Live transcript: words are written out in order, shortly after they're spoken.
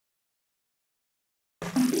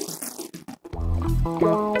Thanks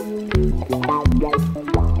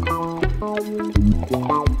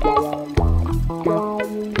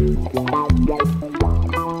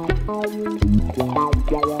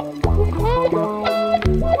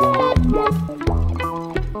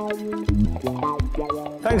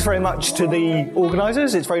very much to the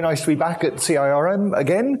organisers. It's very nice to be back at CIRM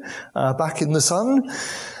again, back in the sun.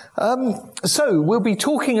 So we'll be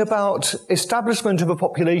talking about establishment of a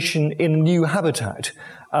population in a new habitat.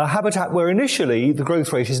 A habitat where initially the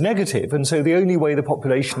growth rate is negative, and so the only way the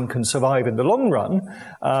population can survive in the long run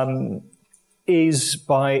is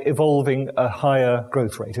by evolving a higher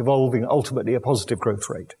growth rate, evolving ultimately a positive growth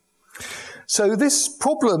rate. So this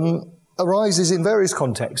problem arises in various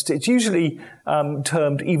contexts. It's usually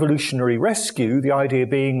termed evolutionary rescue, the idea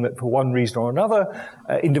being that for one reason or another,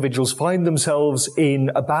 individuals find themselves in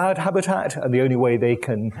a bad habitat, and the only way they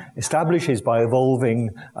can establish is by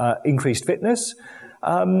evolving increased fitness.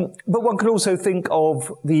 But one can also think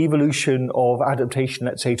of the evolution of adaptation,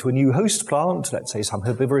 let's say, to a new host plant. Let's say some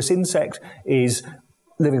herbivorous insect is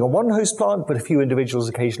living on one host plant, but a few individuals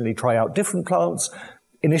occasionally try out different plants.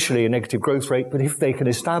 Initially a negative growth rate, but if they can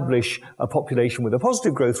establish a population with a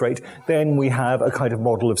positive growth rate, then we have a kind of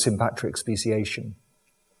model of sympatric speciation.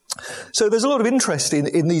 So there's a lot of interest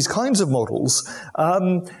in these kinds of models,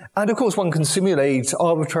 and of course one can simulate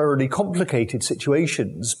arbitrarily complicated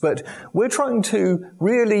situations, but we're trying to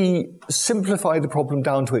really simplify the problem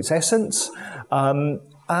down to its essence,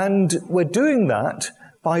 and we're doing that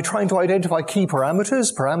by trying to identify key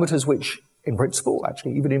parameters which in principle,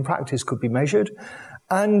 actually even in practice, could be measured.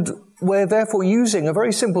 And we're therefore using a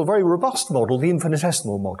very simple, very robust model, the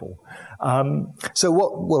infinitesimal model. So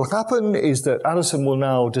what will happen is that Alison will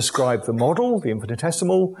now describe the model, the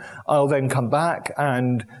infinitesimal. I'll then come back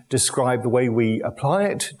and describe the way we apply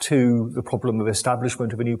it to the problem of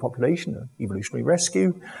establishment of a new population, evolutionary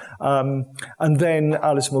rescue. And then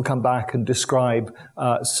Alison will come back and describe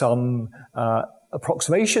some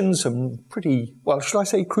approximations, some pretty, well, should I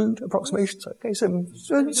say crude approximations? Okay,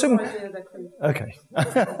 okay.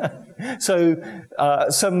 So,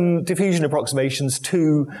 some diffusion approximations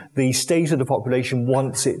to the state of the population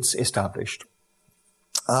once it's established.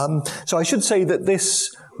 So I should say that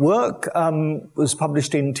this work was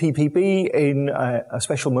published in TPB in a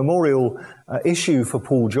special memorial issue for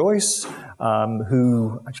Paul Joyce,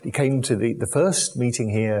 who actually came to the first meeting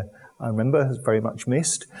here, I remember, has very much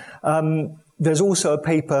missed. There's also a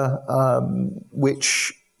paper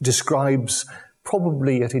which describes,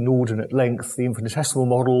 probably at inordinate length, the infinitesimal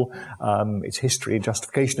model, its history and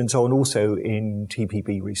justification and so on, also in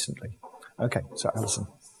TPB recently. Okay, so Alison.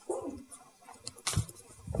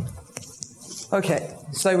 Okay,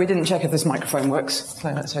 so we didn't check if this microphone works,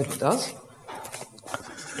 so let's hope it does.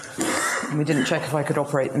 And we didn't check if I could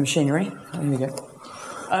operate the machinery. There we go.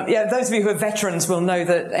 Yeah, those of you who are veterans will know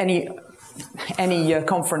that any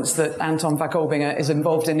conference that Anton Vakolbinger is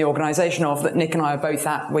involved in the organisation of, that Nick and I are both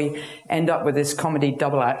at, we end up with this comedy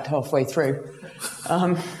double act halfway through.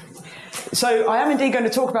 So I am indeed going to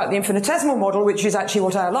talk about the infinitesimal model, which is actually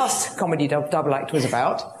what our last comedy double act was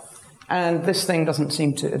about. And this thing doesn't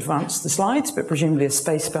seem to advance the slides, but presumably a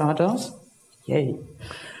spacebar does. Yay.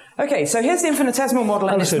 Okay, so here's the infinitesimal model.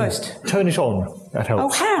 Alison, and it's most... turn it on. That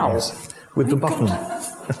helps. Oh, how? Yes, with the button.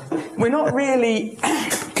 We're not really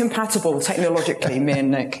compatible technologically, me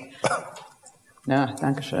and Nick. No,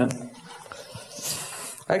 dankeschön.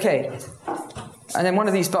 Okay. And then one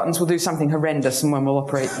of these buttons will do something horrendous, and one will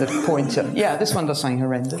operate the pointer. Yeah, this one does something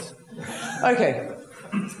horrendous. Okay.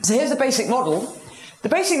 So here's the basic model. The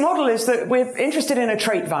basic model is that we're interested in a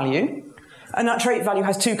trait value, and that trait value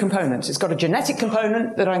has two components. It's got a genetic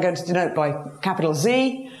component that I'm going to denote by capital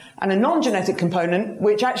Z, and a non-genetic component,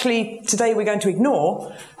 which actually today we're going to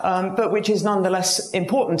ignore, but which is nonetheless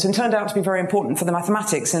important, and turned out to be very important for the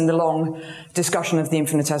mathematics in the long discussion of the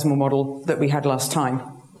infinitesimal model that we had last time.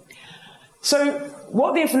 So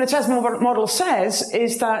what the infinitesimal model says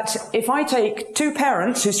is that if I take two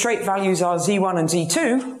parents whose trait values are Z1 and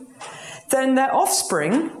Z2, then their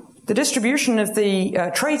offspring, the distribution of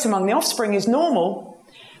the trait among the offspring is normal,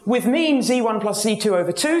 with mean Z1 plus Z2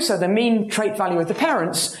 over 2, so the mean trait value of the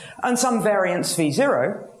parents, and some variance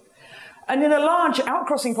V0. And in a large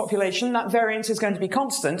outcrossing population, that variance is going to be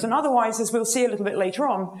constant, and otherwise, as we'll see a little bit later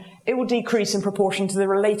on, it will decrease in proportion to the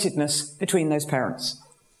relatedness between those parents.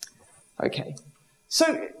 Okay,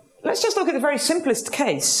 so let's just look at the very simplest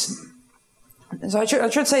case. So I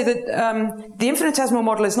should say that the infinitesimal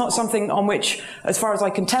model is not something on which, as far as I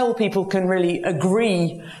can tell, people can really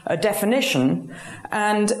agree a definition,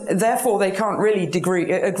 and therefore they can't really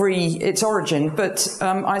agree its origin. But so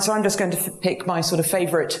I'm just going to pick my sort of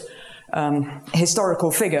favourite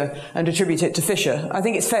historical figure and attribute it to Fisher. I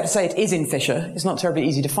think it's fair to say it is in Fisher. It's not terribly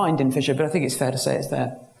easy to find in Fisher, but I think it's fair to say it's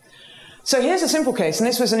there. So here's a simple case, and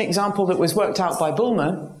this was an example that was worked out by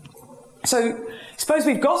Bulmer. So suppose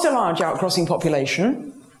we've got a large outcrossing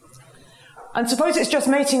population, and suppose it's just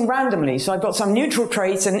mating randomly. So I've got some neutral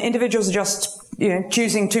trait, and individuals are just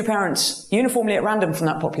choosing two parents uniformly at random from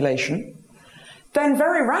that population. Then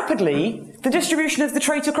very rapidly, the distribution of the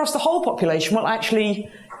trait across the whole population will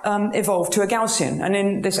actually evolve to a Gaussian. And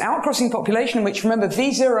in this outcrossing population, in which, remember,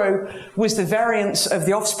 V0 was the variance of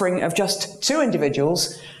the offspring of just two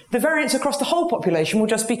individuals, the variance across the whole population will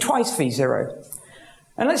just be twice V0.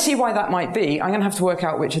 And let's see why that might be. I'm going to have to work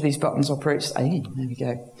out which of these buttons operates. There we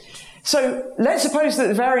go. So let's suppose that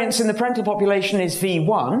the variance in the parental population is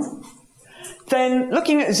V1. Then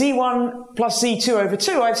looking at Z1 plus Z2 over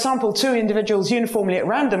 2, I've sampled two individuals uniformly at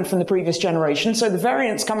random from the previous generation. So the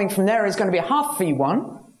variance coming from there is going to be a half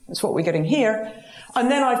V1. That's what we're getting here. And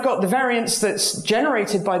then I've got the variance that's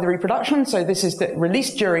generated by the reproduction. So this is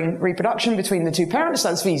released during reproduction between the two parents.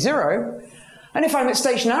 That's V0. And if I'm at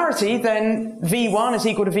stationarity, then V1 is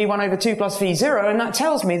equal to V1 over 2 plus V0. And that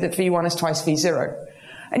tells me that V1 is twice V0.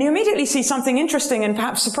 And you immediately see something interesting and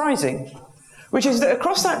perhaps surprising, which is that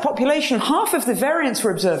across that population, half of the variance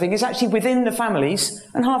we're observing is actually within the families,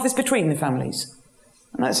 and half is between the families.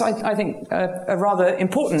 And that's, I think, a rather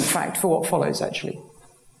important fact for what follows, actually.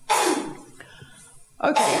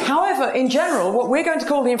 Okay, however, in general, what we're going to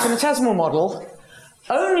call the infinitesimal model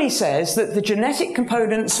only says that the genetic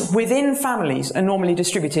components within families are normally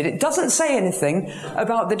distributed. It doesn't say anything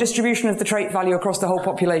about the distribution of the trait value across the whole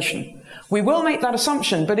population. We will make that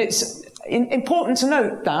assumption, but it's important to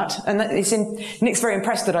note that, and Nick's very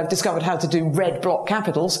impressed that I've discovered how to do red block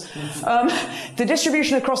capitals. The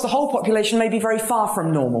distribution across the whole population may be very far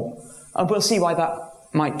from normal, and we'll see why that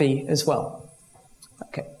might be as well.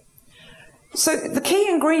 Okay. So the key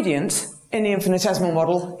ingredient in the infinitesimal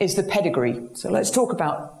model is the pedigree. So let's talk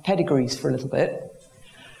about pedigrees for a little bit.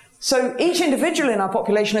 So each individual in our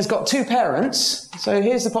population has got two parents. So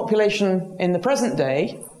here's the population in the present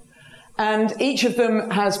day. And each of them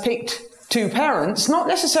has picked two parents, not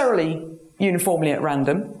necessarily uniformly at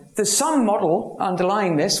random. There's some model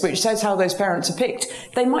underlying this which says how those parents are picked.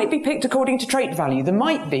 They might be picked according to trait value. There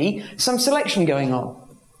might be some selection going on.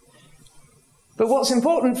 But what's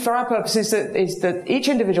important for our purposes is that each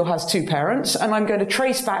individual has two parents, and I'm going to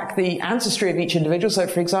trace back the ancestry of each individual. So,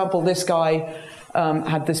 for example, this guy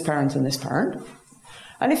had this parent and this parent.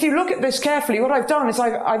 And if you look at this carefully, what I've done is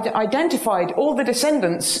I've identified all the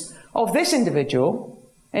descendants of this individual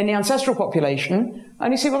in the ancestral population,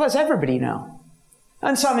 and you see, well, that's everybody now.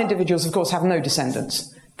 And some individuals, of course, have no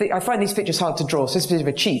descendants. I find these pictures hard to draw, so it's a bit of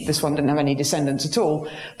a cheat. This one didn't have any descendants at all.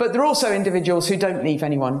 But there are also individuals who don't leave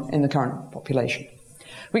anyone in the current population.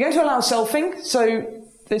 We're going to allow selfing, so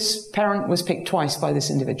this parent was picked twice by this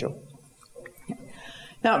individual.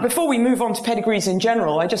 Now, before we move on to pedigrees in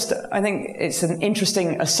general, I think it's an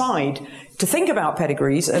interesting aside to think about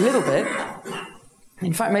pedigrees a little bit.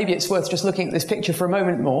 In fact, maybe it's worth just looking at this picture for a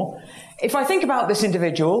moment more. If I think about this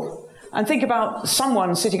individual, and think about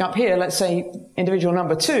someone sitting up here, let's say individual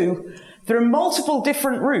number 2, there are multiple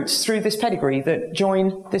different routes through this pedigree that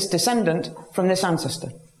join this descendant from this ancestor.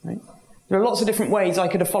 Right? There are lots of different ways I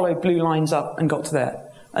could have followed blue lines up and got to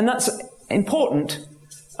there. And that's important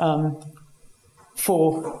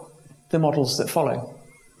for the models that follow.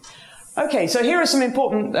 Okay, so here are some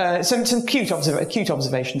important, some cute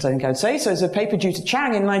observations, I think I'd say. So there's a paper due to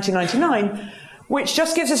Chang in 1999, which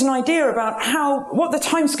just gives us an idea about what the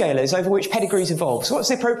timescale is over which pedigrees evolve. So what's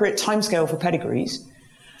the appropriate timescale for pedigrees?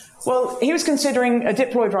 Well, he was considering a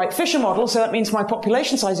diploid right Fisher model, so that means my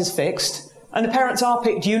population size is fixed, and the parents are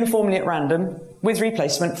picked uniformly at random with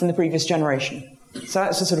replacement from the previous generation. So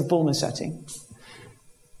that's a sort of Bulmer setting.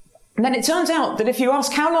 And then it turns out that if you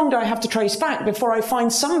ask how long do I have to trace back before I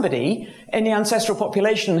find somebody in the ancestral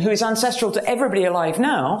population who is ancestral to everybody alive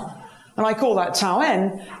now, and I call that tau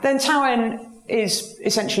n, then tau n is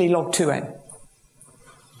essentially log 2n.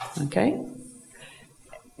 Okay?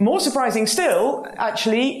 More surprising still,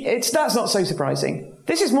 actually, that's not so surprising.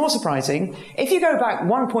 This is more surprising. If you go back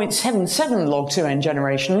 1.77 log 2n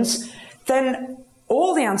generations, then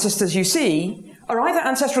all the ancestors you see are either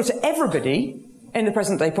ancestral to everybody in the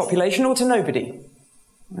present-day population or to nobody.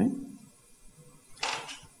 Right?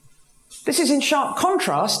 This is in sharp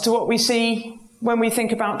contrast to what we see when we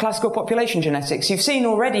think about classical population genetics. You've seen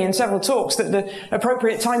already in several talks that the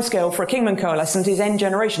appropriate timescale for a Kingman coalescent is n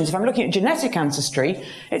generations. If I'm looking at genetic ancestry,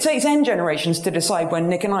 it takes n generations to decide when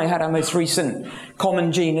Nick and I had our most recent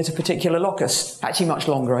common gene at a particular locus. Actually much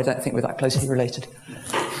longer, I don't think we're that closely related.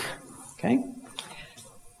 Okay.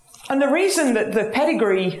 And the reason that the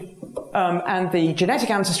pedigree and the genetic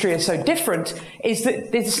ancestry are so different is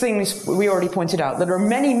that these things we already pointed out, that there are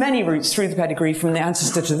many, many routes through the pedigree from the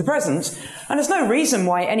ancestor to the present, and there's no reason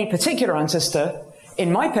why any particular ancestor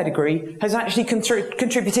in my pedigree has actually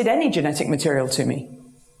contributed any genetic material to me.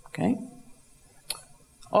 Okay?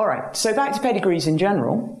 All right, so back to pedigrees in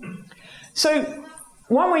general. So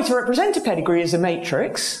one way to represent a pedigree is a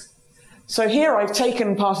matrix. So here I've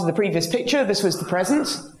taken part of the previous picture. This was the present,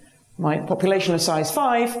 my population of size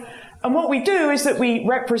 5. And what we do is that we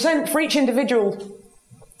represent for each individual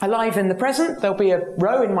alive in the present, there'll be a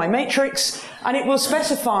row in my matrix, and it will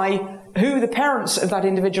specify who the parents of that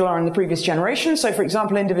individual are in the previous generation. So for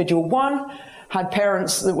example, individual 1 had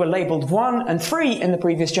parents that were labeled 1 and 3 in the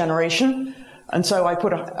previous generation. And so I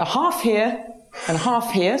put a half here and a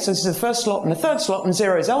half here. So this is the first slot and the third slot, and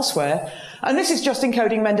 0 is elsewhere. And this is just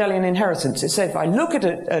encoding Mendelian inheritance. It said if I look at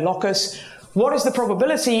a locus, what is the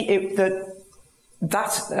probability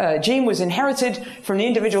that gene was inherited from the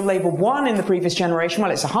individual labeled 1 in the previous generation?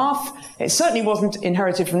 Well, it's a half. It certainly wasn't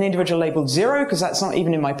inherited from the individual labeled 0, because that's not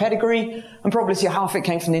even in my pedigree. And probability a half, it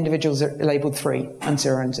came from the individuals labeled 3 and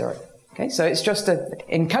 0 and 0. Okay, so it's just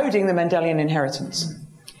encoding the Mendelian inheritance.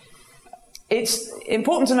 It's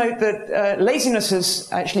important to note that laziness has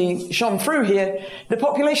actually shone through here. The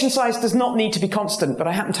population size does not need to be constant, but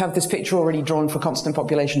I happen to have this picture already drawn for constant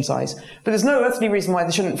population size. But there's no earthly reason why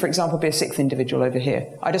there shouldn't, for example, be a 6th individual over here.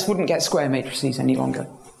 I just wouldn't get square matrices any longer.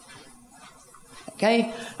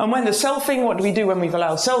 Okay, and when the selfing, what do we do when we've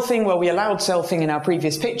allowed selfing? Well, we allowed selfing in our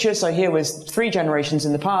previous picture, so here was 3 generations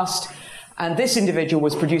in the past, and this individual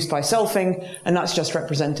was produced by selfing, and that's just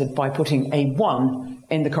represented by putting a 1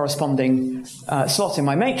 in the corresponding slot in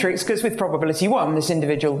my matrix, because with probability 1, this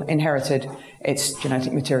individual inherited its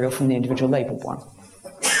genetic material from the individual labeled 1.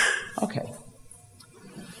 Okay.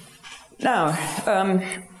 Now,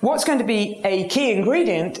 what's going to be a key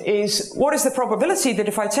ingredient is what is the probability that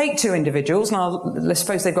if I take 2 individuals, now let's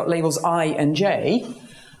suppose they've got labels I and J,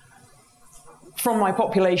 from my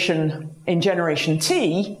population in generation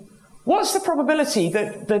T, what's the probability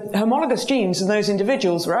that the homologous genes in those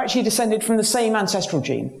individuals were actually descended from the same ancestral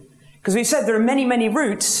gene? Because we said there are many, many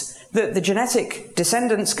routes that the genetic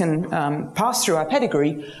descendants can pass through our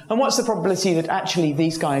pedigree, and what's the probability that actually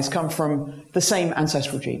these guys come from the same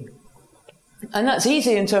ancestral gene? And that's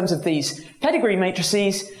easy in terms of these pedigree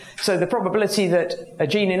matrices. So the probability that a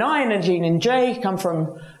gene in I and a gene in J come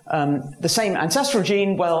from the same ancestral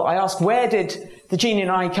gene, well, I ask where did the gene in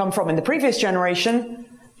I come from in the previous generation?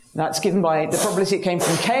 That's given by, the probability it came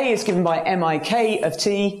from K is given by MIK of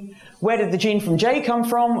T. Where did the gene from J come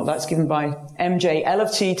from? Well, that's given by MJL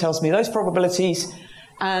of T, tells me those probabilities.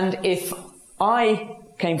 And if I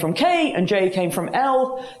came from K and J came from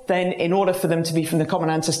L, then in order for them to be from the common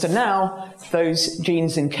ancestor now, those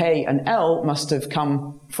genes in K and L must have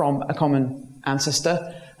come from a common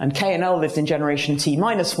ancestor. And K and L lived in generation T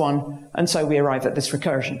minus 1, and so we arrive at this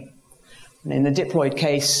recursion. And in the diploid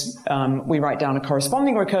case, we write down a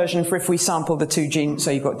corresponding recursion for if we sample the 2 genes, so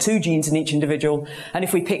you've got 2 genes in each individual, and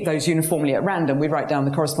if we pick those uniformly at random, we write down the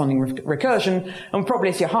corresponding recursion, and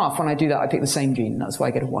probability a half, when I do that, I pick the same gene, that's why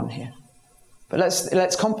I get a 1 here. But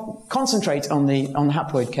let's concentrate on the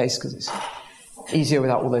haploid case, because it's easier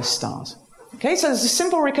without all those stars. Okay, so there's a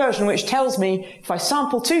simple recursion which tells me if I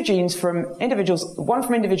sample 2 genes from individuals, one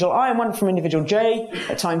from individual I and one from individual J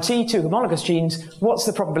at time t, 2 homologous genes, what's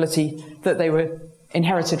the probability that they were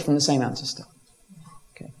inherited from the same ancestor?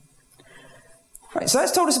 Okay. Right, so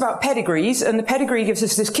that's told us about pedigrees, and the pedigree gives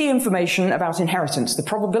us this key information about inheritance, the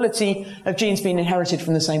probability of genes being inherited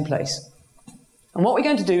from the same place. And what we're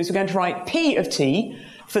going to do is we're going to write P of t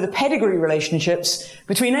for the pedigree relationships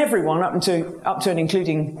between everyone up to and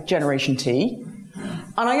including generation T.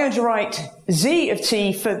 And I'm going to write Z of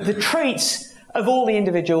T for the traits of all the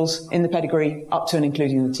individuals in the pedigree up to and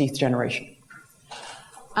including the Tth generation.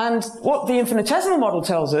 And what the infinitesimal model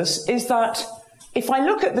tells us is that if I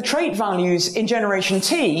look at the trait values in generation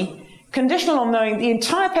T, conditional on knowing the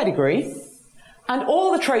entire pedigree and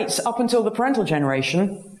all the traits up until the parental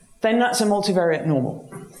generation, then that's a multivariate normal.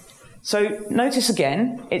 So notice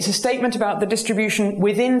again, it's a statement about the distribution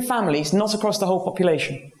within families, not across the whole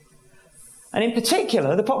population. And in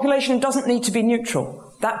particular, the population doesn't need to be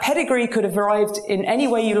neutral. That pedigree could have arrived in any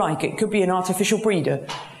way you like. It could be an artificial breeder.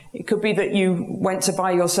 It could be that you went to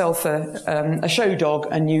buy yourself a show dog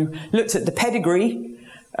and you looked at the pedigree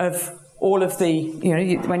of all of the,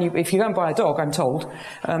 if you go and buy a dog, I'm told,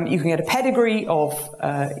 you can get a pedigree of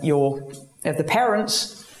the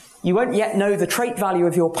parents. You won't yet know the trait value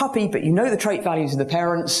of your puppy, but you know the trait values of the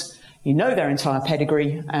parents. You know their entire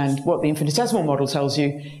pedigree, and what the infinitesimal model tells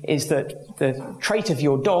you is that the trait of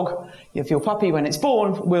your dog, of your puppy when it's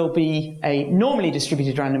born, will be a normally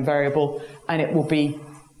distributed random variable, and it will be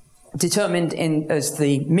determined as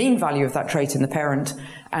the mean value of that trait in the parent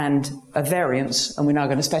and a variance, and we're now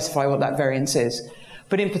going to specify what that variance is.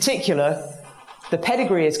 But in particular, the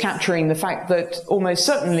pedigree is capturing the fact that almost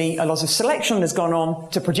certainly a lot of selection has gone on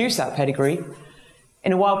to produce that pedigree.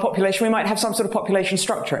 In a wild population, we might have some sort of population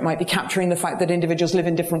structure. It might be capturing the fact that individuals live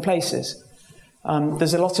in different places.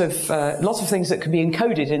 There's a lot of things that could be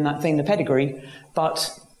encoded in that thing, the pedigree, but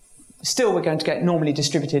still we're going to get normally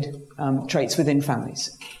distributed traits within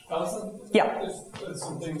families. Alison? Yeah. There's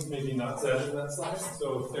some things maybe not said in that slide.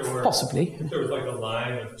 So if there were possibly, if there was like a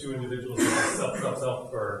line of two individuals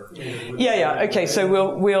self, or yeah. Okay, so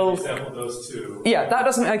we'll sample those two. Yeah, that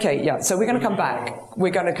doesn't. Okay, yeah. So we're going to come back. Normal.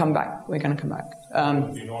 We're going to come back. We're going to come back. It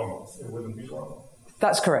wouldn't be normal. It wouldn't be normal.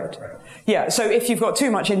 That's correct. Right. Yeah. So if you've got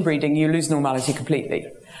too much inbreeding, you lose normality completely,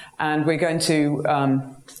 and we're going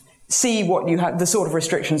to see what you have, the sort of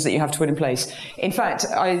restrictions that you have to put in place. In fact,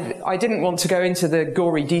 I didn't want to go into the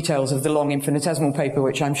gory details of the long infinitesimal paper,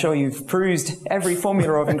 which I'm sure you've perused every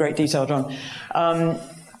formula of in great detail, John.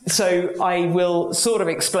 So I will sort of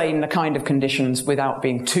explain the kind of conditions without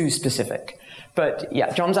being too specific. But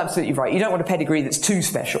yeah, John's absolutely right. You don't want a pedigree that's too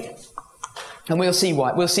special. And we'll see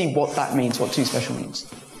why. We'll see what that means, what too special means.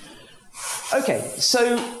 Okay,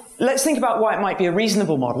 so let's think about why it might be a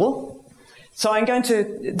reasonable model. So I'm going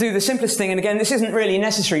to do the simplest thing, and again, this isn't really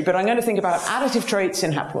necessary, but I'm going to think about additive traits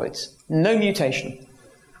in haploids, no mutation.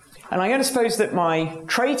 And I'm going to suppose that my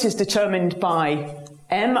trait is determined by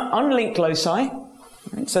M unlinked loci,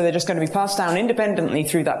 right? So they're just going to be passed down independently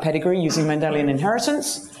through that pedigree using Mendelian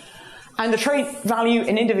inheritance. And the trait value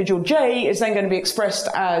in individual J is then going to be expressed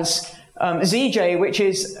as Zj, which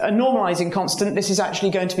is a normalizing constant. This is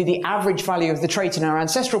actually going to be the average value of the trait in our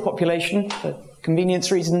ancestral population, for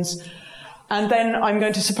convenience reasons. And then I'm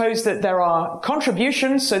going to suppose that there are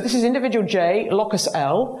contributions. So this is individual J, locus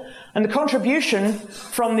L. And the contribution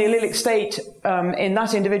from the allelic state in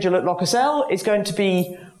that individual at locus L is going to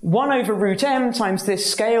be 1 over root M times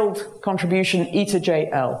this scaled contribution eta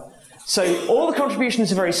JL. So all the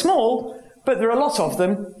contributions are very small, but there are a lot of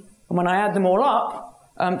them. And when I add them all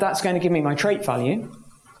up, that's going to give me my trait value.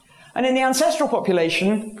 And in the ancestral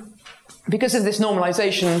population, because of this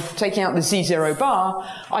normalization, taking out the Z0 bar,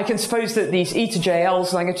 I can suppose that these eta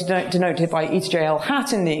JLs, I'm going to denote it by eta JL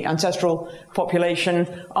hat in the ancestral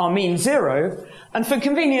population, are mean 0. And for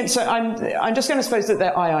convenience, I'm just going to suppose that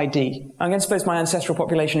they're IID. I'm going to suppose my ancestral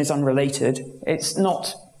population is unrelated. It's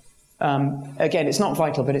not, again, it's not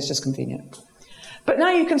vital, but it's just convenient. But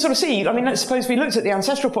now you can sort of see, I mean, let's suppose we looked at the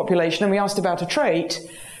ancestral population and we asked about a trait.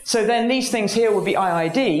 So then these things here would be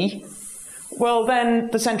IID. Well, then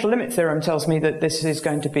the central limit theorem tells me that this is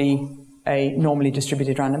going to be a normally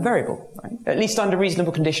distributed random variable, right? At least under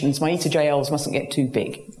reasonable conditions. My eta JLs mustn't get too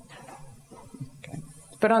big. Okay.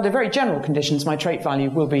 But under very general conditions, my trait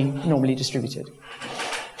value will be normally distributed.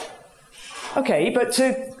 Okay, but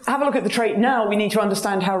to have a look at the trait now, we need to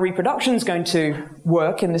understand how reproduction is going to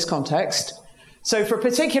work in this context. So for a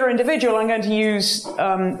particular individual, I'm going to use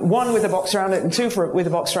 1 with a box around it and 2 with a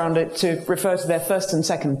box around it to refer to their first and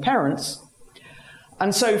second parents.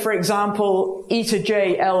 And so, for example, eta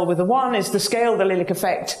JL with a 1 is the scaled allelic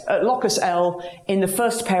effect at locus L in the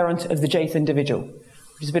first parent of the jth individual,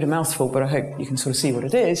 which is a bit of a mouthful, but I hope you can sort of see what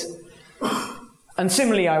it is. And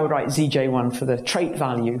similarly, I would write ZJ1 for the trait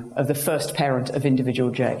value of the first parent of individual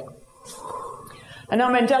J. And now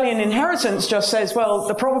Mendelian inheritance just says, well,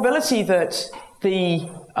 the probability that the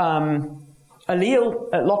allele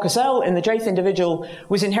at locus L in the jth individual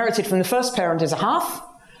was inherited from the first parent is a half,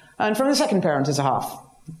 and from the second parent is a half.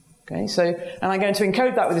 Okay, so, and I'm going to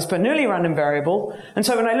encode that with this Bernoulli random variable. And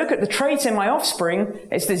so when I look at the trait in my offspring,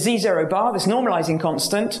 it's the Z0 bar, this normalizing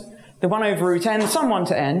constant, the 1 over root n, sum 1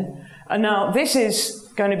 to n. And now this is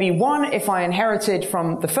going to be 1 if I inherited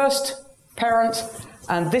from the first parent,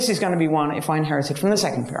 and this is going to be 1 if I inherited from the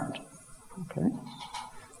second parent. Okay.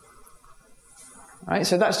 Right,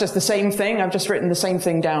 so that's just the same thing. I've just written the same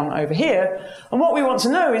thing down over here. And what we want to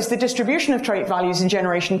know is the distribution of trait values in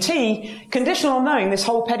generation T, conditional on knowing this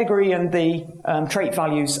whole pedigree and the trait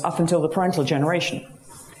values up until the parental generation.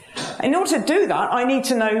 In order to do that, I need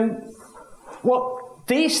to know what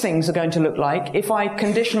these things are going to look like if I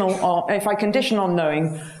condition on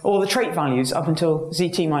knowing all the trait values up until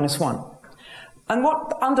ZT minus 1. And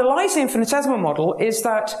what underlies the infinitesimal model is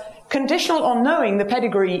that conditional on knowing the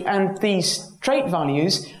pedigree and these trait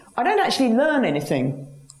values, I don't actually learn anything.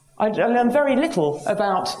 I learn very little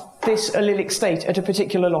about this allelic state at a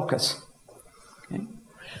particular locus. Okay.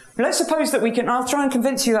 Let's suppose that we can, I'll try and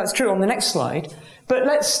convince you that's true on the next slide, but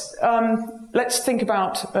let's think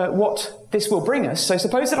about what this will bring us. So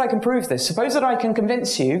suppose that I can prove this. Suppose that I can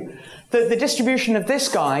convince you that the distribution of this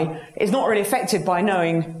guy is not really affected by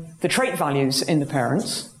knowing the trait values in the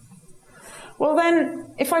parents. Well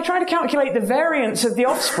then, if I try to calculate the variance of the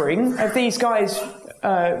offspring of these guys,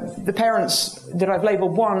 the parents that I've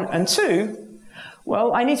labelled 1 and 2,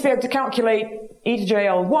 well, I need to be able to calculate e to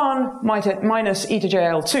jl1 minus e to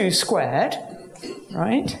jl2 squared,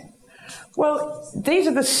 right? Well, these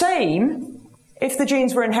are the same if the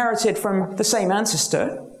genes were inherited from the same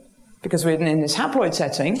ancestor, because we're in this haploid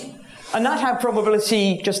setting, and that had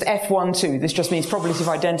probability just F1, 2. This just means probability of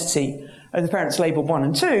identity of the parents labelled 1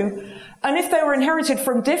 and 2. And if they were inherited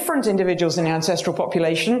from different individuals in the ancestral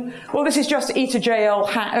population, well, this is just e to jl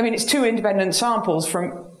hat. I mean, it's 2 independent samples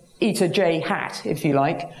from e to j hat, if you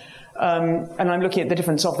like. And I'm looking at the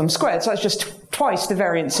difference of them squared, so that's just twice the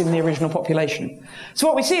variance in the original population. So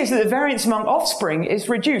what we see is that the variance among offspring is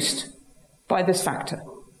reduced by this factor.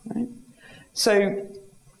 Right? So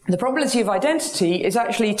the probability of identity is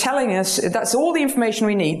actually telling us that's all the information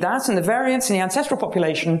we need. That and the variance in the ancestral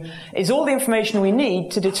population is all the information we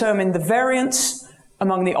need to determine the variance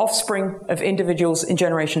among the offspring of individuals in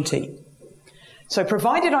generation T. So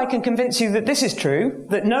provided I can convince you that this is true,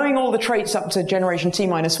 that knowing all the traits up to generation T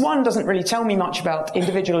minus 1 doesn't really tell me much about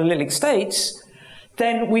individual allelic states,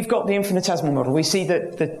 then we've got the infinitesimal model. We see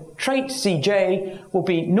that the trait Cj will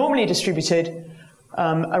be normally distributed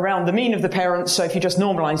around the mean of the parents. So if you just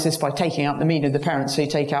normalize this by taking out the mean of the parents, so you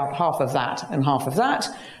take out half of that,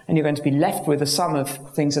 and you're going to be left with a sum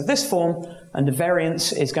of things of this form, and the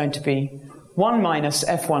variance is going to be 1 minus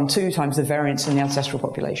F12 times the variance in the ancestral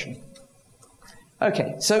population.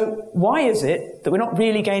 Okay, so why is it that we're not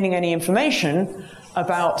really gaining any information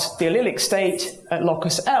about the allelic state at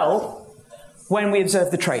locus L when we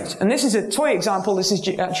observe the trait? And this is a toy example. This is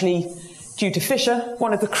actually due to Fisher,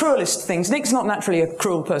 one of the cruelest things. Nick's not naturally a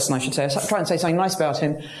cruel person, I should say. I try and say something nice about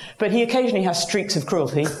him, but he occasionally has streaks of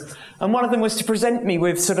cruelty. And one of them was to present me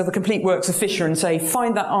with sort of the complete works of Fisher and say,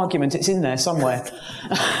 find that argument, it's in there somewhere.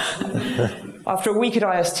 After a week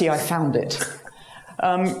at IST, I found it.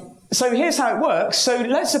 So here's how it works. So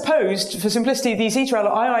let's suppose, for simplicity, these e to L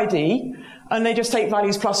are IID, and they just take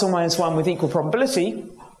values plus or minus 1 with equal probability,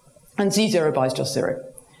 and Z0 by is just 0.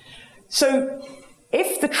 So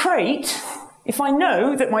if I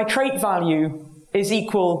know that my trait value is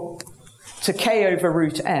equal to k over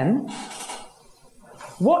root m,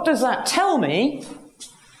 what does that tell me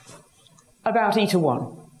about e to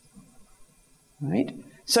 1? Right?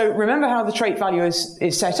 So remember how the trait value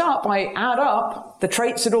is set up. I add up the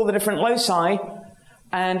traits at all the different loci,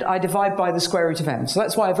 and I divide by the square root of m. So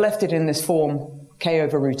that's why I've left it in this form, k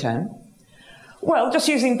over root m. Well, just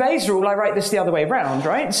using Bayes' rule, I write this the other way around,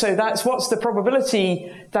 right? So that's what's the probability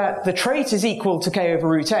that the trait is equal to k over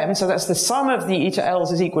root m, so that's the sum of the e to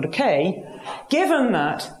l's is equal to k, given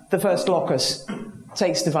that the first locus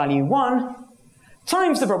takes the value 1,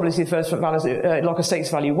 times the probability the first locus takes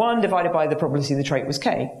value 1, divided by the probability the trait was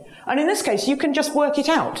k. And in this case, you can just work it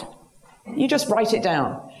out. You just write it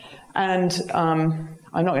down. And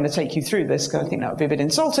I'm not going to take you through this, because I think that would be a bit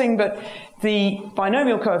insulting, but the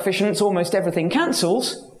binomial coefficients, almost everything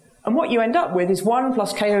cancels, and what you end up with is 1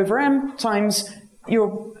 plus k over m times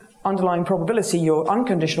your underlying probability, your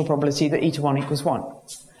unconditional probability that e to 1 equals 1.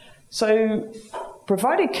 So,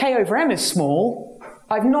 provided k over m is small,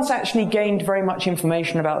 I've not actually gained very much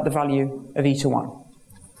information about the value of e to 1.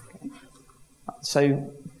 Okay.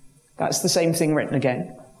 So that's the same thing written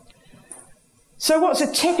again. So what's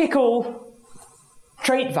a typical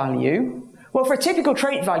trait value? Well, for a typical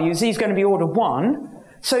trait value, z is going to be order 1.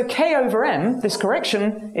 So k over m, this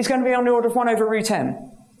correction, is going to be on the order of 1 over root m.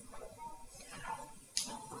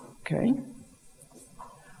 Okay.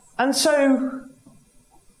 And so,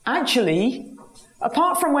 actually,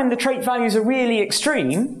 apart from when the trait values are really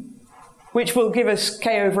extreme, which will give us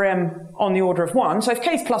k over m on the order of 1, so if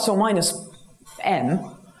k is plus or minus m,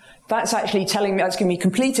 that's actually telling me, that's giving me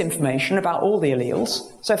complete information about all the alleles.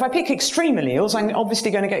 So if I pick extreme alleles, I'm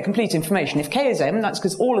obviously going to get complete information. If k is m, that's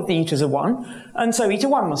because all of the etas are 1, and so e to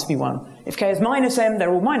 1 must be 1. If k is minus m,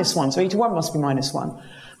 they're all minus 1, so e to 1 must be minus 1.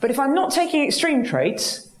 But if I'm not taking extreme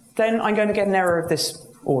traits, then I'm going to get an error of this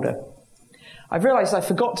order. I've realized I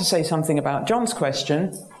forgot to say something about John's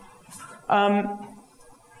question. John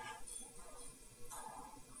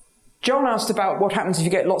asked about what happens if you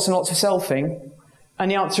get lots and lots of selfing, and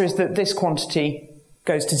the answer is that this quantity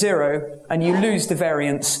goes to 0, and you lose the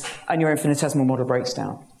variance, and your infinitesimal model breaks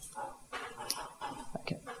down.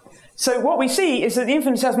 Okay. So what we see is that the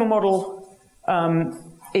infinitesimal model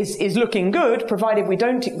is looking good, provided we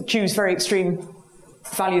don't choose very extreme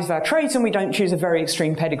values of our trait and we don't choose a very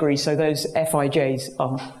extreme pedigree, so those Fij's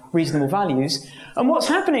are reasonable values. And what's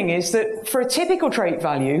happening is that for a typical trait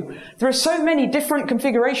value, there are so many different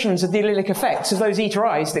configurations of the allelic effects of those eta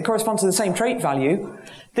i's that correspond to the same trait value,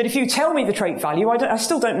 that if you tell me the trait value, I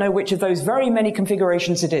still don't know which of those very many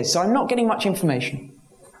configurations it is, so I'm not getting much information.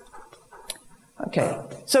 Okay,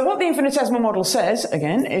 so what the infinitesimal model says,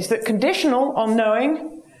 again, is that conditional on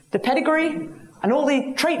knowing the pedigree and all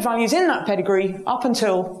the trait values in that pedigree up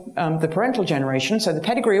until the parental generation, so the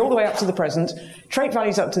pedigree all the way up to the present, trait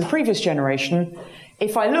values up to the previous generation,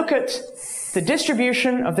 if I look at the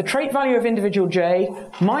distribution of the trait value of individual j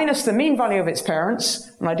minus the mean value of its parents,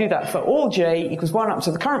 and I do that for all j equals 1 up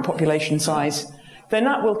to the current population size, then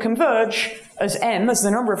that will converge as m, as the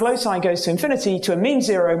number of loci goes to infinity, to a mean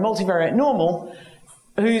zero multivariate normal,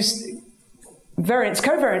 whose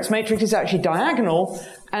variance-covariance matrix is actually diagonal,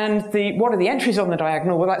 and what are the entries on the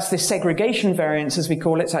diagonal? Well, that's this segregation variance, as we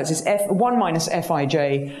call it, so it's this 1 minus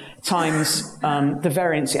Fij times the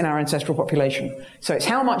variance in our ancestral population. So it's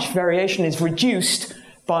how much variation is reduced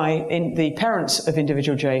by the parents of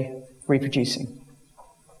individual j reproducing.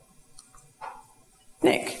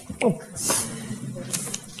 Nick? Oh.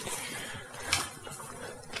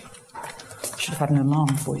 Should have had an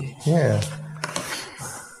alarm for you. Yeah.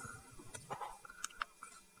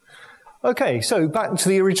 Okay, so back to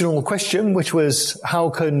the original question, which was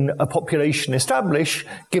how can a population establish,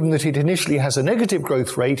 given that it initially has a negative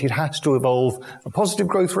growth rate, it has to evolve a positive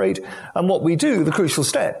growth rate. And what we do, the crucial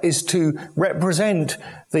step, is to represent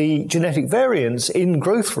the genetic variance in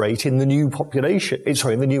growth rate in the new population,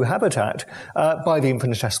 in the new habitat, by the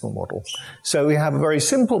infinitesimal model. So we have a very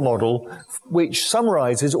simple model which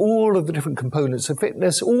summarizes all of the different components of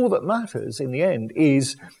fitness. All that matters in the end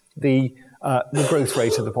is the growth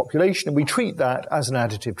rate of the population, and we treat that as an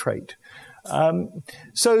additive trait.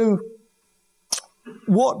 So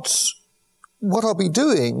what I'll be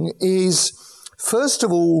doing is, first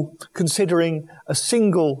of all, considering a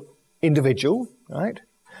single individual, right?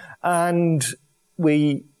 And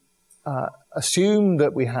we assume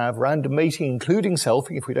that we have random mating, including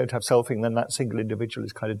selfing. If we don't have selfing, then that single individual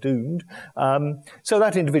is kind of doomed. So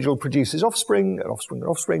that individual produces offspring, and offspring, and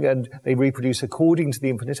offspring, and they reproduce according to the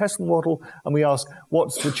infinitesimal model. And we ask,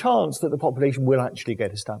 what's the chance that the population will actually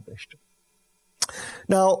get established?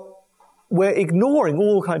 Now, we're ignoring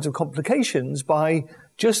all kinds of complications by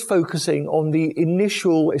just focusing on the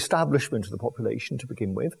initial establishment of the population to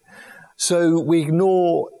begin with. So we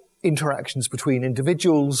ignore interactions between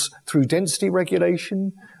individuals through density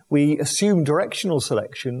regulation. We assume directional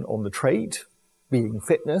selection on the trait, being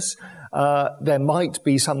fitness. There might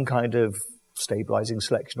be some kind of stabilizing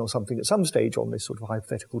selection or something at some stage on this sort of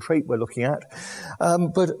hypothetical trait we're looking at.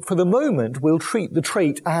 But for the moment, we'll treat the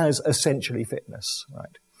trait as essentially fitness.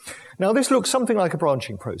 Right? Now, this looks something like a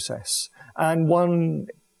branching process, and one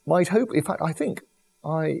might hope, in fact, I think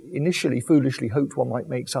I initially foolishly hoped one might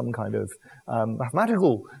make some kind of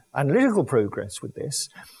mathematical, analytical progress with this.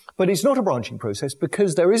 But it's not a branching process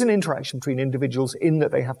because there is an interaction between individuals in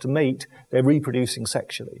that they have to mate, they're reproducing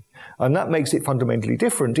sexually. And that makes it fundamentally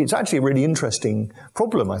different. It's actually a really interesting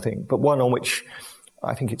problem, I think, but one on which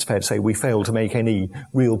I think it's fair to say we fail to make any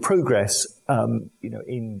real progress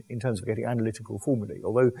in terms of getting analytical formulae,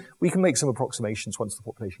 although we can make some approximations once the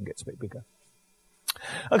population gets a bit bigger.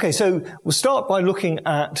 Okay, so we'll start by looking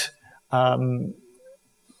at the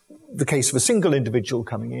case of a single individual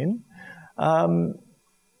coming in.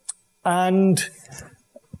 And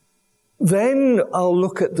then I'll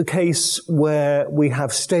look at the case where we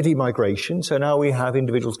have steady migration. So now we have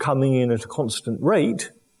individuals coming in at a constant rate.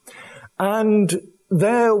 And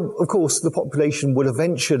there, of course, the population will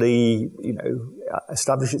eventually,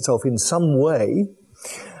 establish itself in some way.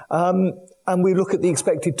 And we look at the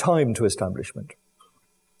expected time to establishment.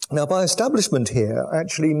 Now, by establishment here, I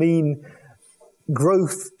actually mean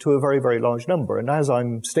growth to a very, very large number. And as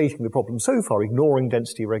I'm stating the problem so far, ignoring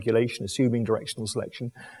density regulation, assuming directional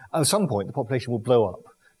selection, at some point the population will blow up.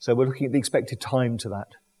 So we're looking at the expected time to that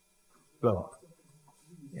blow up.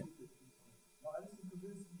 Yeah.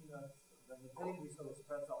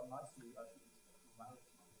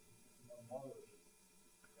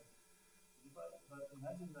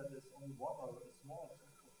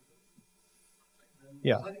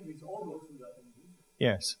 Yeah.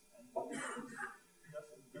 Yes.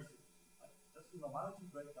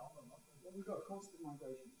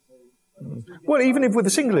 Well, even if with a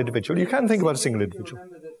single individual, you can think about a single individual.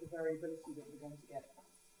 Remember that the variability that we're going to get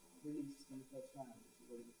released in the first round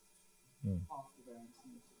is half the variance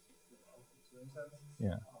in the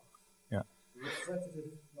Yeah. Yeah.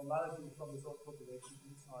 normality from the source population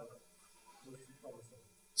inside.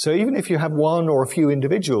 So even if you have one or a few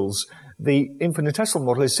individuals, the infinitesimal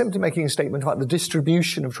model is simply making a statement about the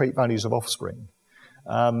distribution of trait values of offspring.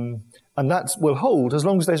 And that will hold as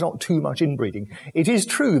long as there's not too much inbreeding. It is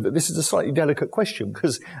true that this is a slightly delicate question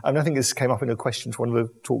because, and I think this came up in a question to one of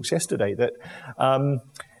the talks yesterday, that,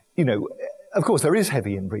 you know, of course there is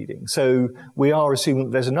heavy inbreeding. So we are assuming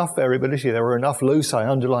that there's enough variability, there are enough loci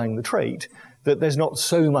underlying the trait that there's not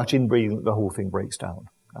so much inbreeding that the whole thing breaks down.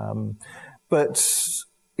 But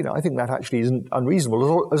you know, I think that actually isn't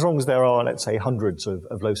unreasonable as long as there are, let's say, hundreds of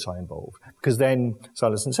loci involved. Because then, as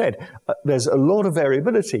Alison said, there's a lot of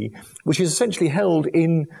variability which is essentially held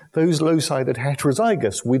in those loci that are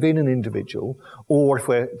heterozygous within an individual, or if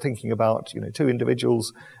we're thinking about, you know, two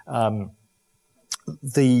individuals,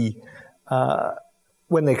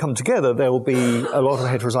 when they come together, there will be a lot of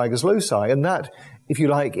heterozygous loci, and that, if you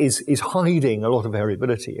like, is hiding a lot of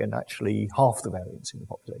variability and actually half the variance in the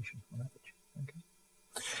population on average.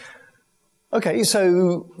 Okay,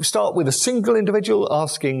 so start with a single individual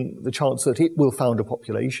asking the chance that it will found a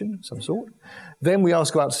population of some sort. Then we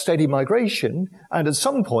ask about steady migration, and at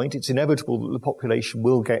some point it's inevitable that the population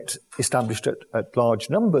will get established at large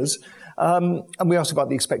numbers, and we ask about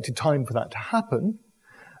the expected time for that to happen.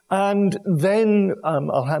 And then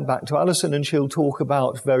I'll hand back to Alison, and she'll talk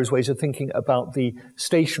about various ways of thinking about the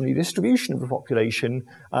stationary distribution of the population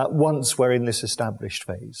once we're in this established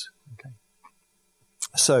phase.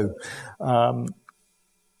 So, to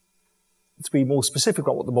be more specific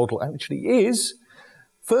about what the model actually is,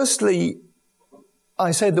 firstly,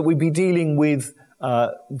 I said that we'd be dealing with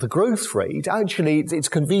the growth rate. Actually, it's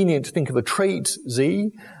convenient to think of a trait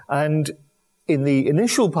Z, and in the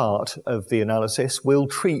initial part of the analysis, we'll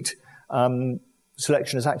treat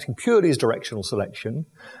selection as acting purely as directional selection,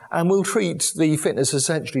 and we'll treat the fitness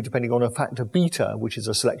essentially depending on a factor beta, which is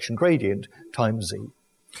a selection gradient, times Z.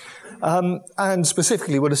 And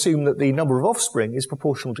specifically, we'll assume that the number of offspring is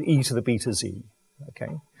proportional to e to the beta z.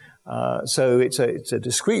 Okay, so it's a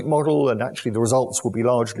discrete model, and actually the results will be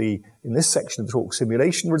largely in this section of the talk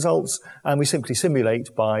simulation results, and we simply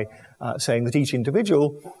simulate by saying that each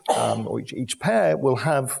individual or each pair will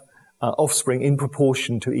have offspring in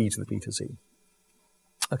proportion to e to the beta z.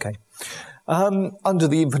 Okay, under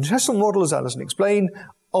the infinitesimal model, as Alison explained,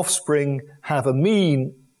 offspring have a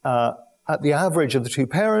mean at the average of the two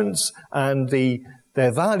parents, and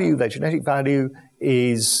their value, their genetic value,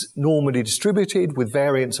 is normally distributed with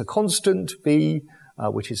variance a constant, v,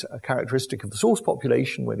 which is a characteristic of the source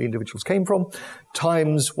population where the individuals came from,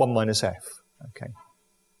 times 1 minus f. Okay.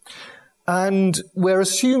 And we're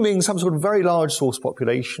assuming some sort of very large source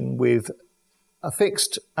population with a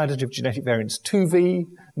fixed additive genetic variance 2v,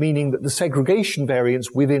 meaning that the segregation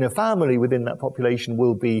variance within a family within that population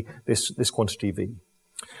will be this quantity v.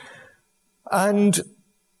 And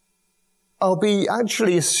I'll be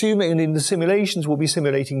actually assuming, and in the simulations we'll be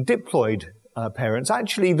simulating diploid parents.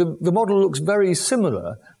 Actually, the model looks very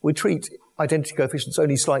similar. We treat identity coefficients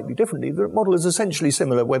only slightly differently. The model is essentially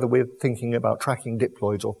similar whether we're thinking about tracking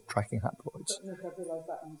diploids or tracking haploids.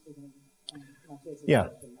 Yeah.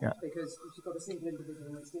 Because if you've got a single individual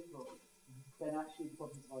and it's diploid, then actually the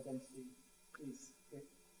property of identity is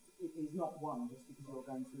not one just because you're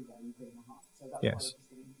going through that and you're putting a half. So that's why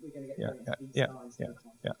we're going to get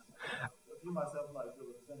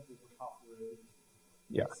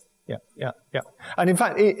And in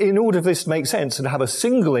fact, in order for this to make sense and have a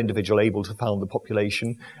single individual able to found the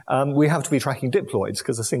population, we have to be tracking diploids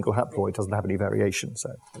because a single haploid doesn't have any variation,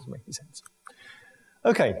 so it doesn't make any sense.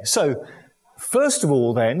 Okay, so first of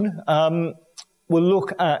all then, we'll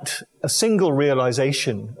look at a single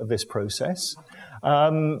realization of this process.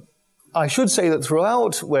 I should say that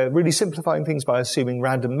throughout, we're really simplifying things by assuming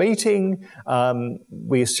random mating.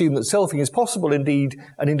 We assume that selfing is possible. Indeed,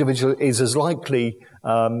 an individual is as likely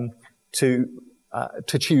to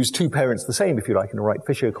choose two parents the same, if you like, in a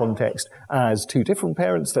Wright-Fisher context, as two different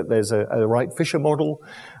parents, that there's a Wright-Fisher model.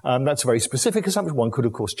 That's a very specific assumption. One could,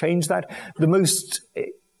 of course, change that.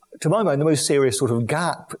 To my mind, the most serious sort of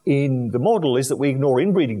gap in the model is that we ignore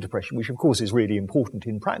inbreeding depression, which of course is really important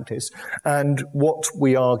in practice. And what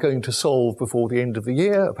we are going to solve before the end of the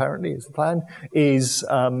year, apparently is the plan, is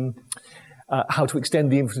how to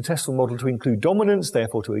extend the infinitesimal model to include dominance,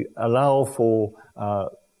 therefore to allow for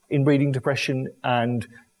inbreeding depression, and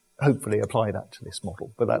hopefully apply that to this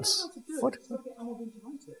model. But that's what?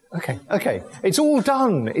 Okay. It's all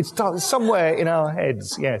done. It's done somewhere in our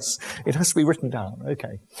heads. Yes, it has to be written down.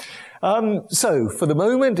 Okay. So for the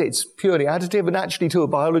moment, it's purely additive, and actually, to a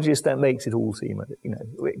biologist, that makes it all seem,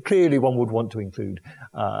 clearly one would want to include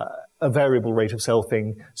a variable rate of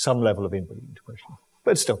selfing, some level of inbreeding depression.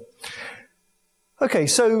 but still. Okay,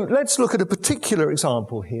 so let's look at a particular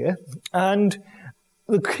example here. And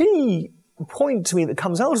the key point to me that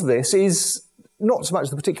comes out of this is not so much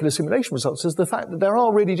the particular simulation results as the fact that there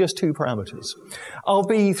are really just two parameters. I'll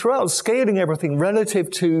be throughout scaling everything relative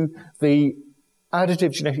to the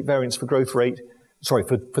additive genetic variance for growth rate, for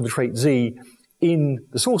the trait Z in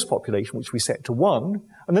the source population, which we set to 1.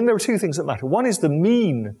 And then there are two things that matter. One is the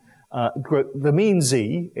mean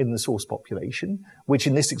Z in the source population, which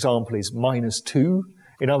in this example is -2.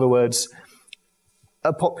 In other words,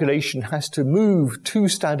 a population has to move 2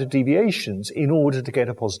 standard deviations in order to get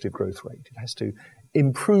a positive growth rate. It has to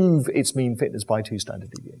improve its mean fitness by 2 standard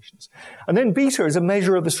deviations. And then beta is a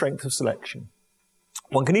measure of the strength of selection.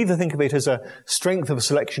 One can either think of it as a strength of a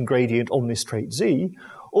selection gradient on this trait Z,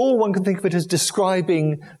 or one can think of it as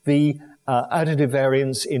describing the additive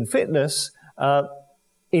variance in fitness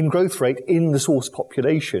in growth rate in the source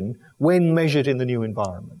population when measured in the new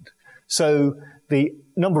environment. So the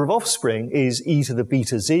number of offspring is e to the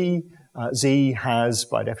beta Z. Z has,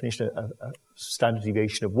 by definition, a standard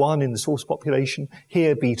deviation of 1 in the source population.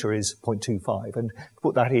 Here, beta is 0.25. And to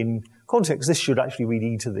put that in context, this should actually read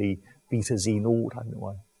e to the beta Z naught. I don't know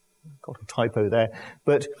why I got a typo there.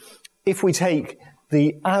 But if we take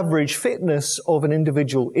the average fitness of an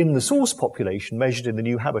individual in the source population measured in the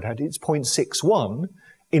new habitat, it's 0.61.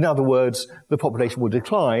 In other words, the population will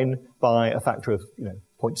decline by a factor of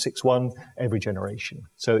 0.61 every generation.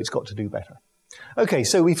 So it's got to do better. Okay,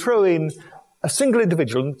 so we throw in a single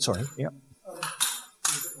individual. Sorry, yeah.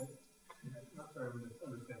 Not sure I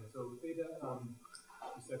understand. So beta,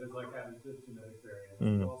 you said is like additive genetic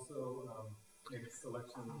variance. It also makes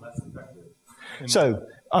selection less effective. So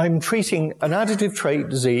I'm treating an additive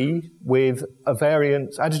trait Z with a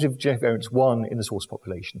variance, additive genetic variance 1 in the source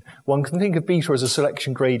population. One can think of beta as a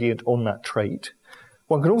selection gradient on that trait.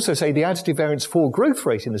 One can also say the additive variance for growth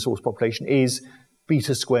rate in the source population is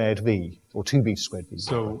beta squared V, or 2 beta squared V.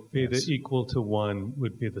 So beta equal to 1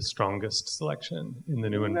 would be the strongest selection in the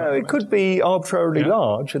new environment? No, it could be arbitrarily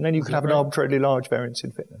large, and then you could have an arbitrarily large variance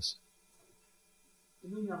in fitness. So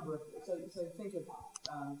think of...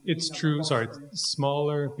 It's true, sorry,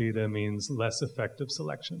 smaller beta means less effective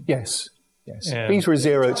selection. Yes, yes. Beta is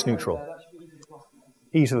 0, it's neutral.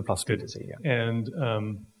 E to the plus beta Z, yeah. And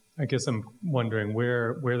I guess I'm wondering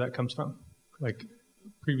where that comes from. Like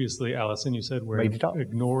previously, Alison, you said we're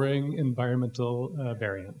ignoring environmental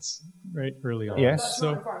variance, right, early on. Yes.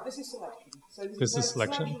 So this is selection. So this is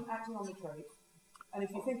selection acting on the trait. And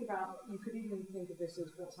if you think about, you could even think of this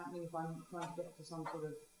as what's happening if I'm trying to get to some sort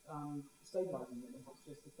of stabilizing limit. That's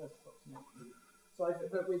just the first approximation. So,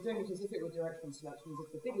 but we're doing it as if it were directional selection, as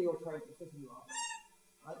if the bigger your trait, the fitter you are.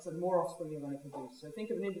 Right? So the more offspring you're going to produce. So think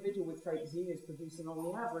of an individual with trait Z as producing, on the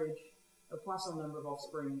average, a Poisson number of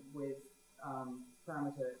offspring with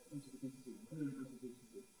parameter e to the beta Z.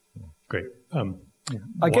 Great.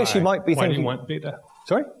 I guess you might be thinking... Why do you want beta?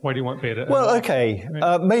 Sorry? Why do you want beta? Well, okay.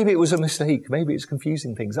 Right. Maybe it was a mistake. Maybe it's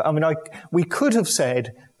confusing things. I mean, we could have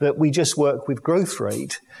said that we just work with growth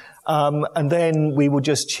rate, and then we would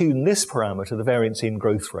just tune this parameter, the variance in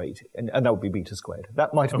growth rate, and that would be beta squared.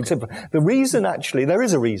 That might have been simpler. The reason, actually, there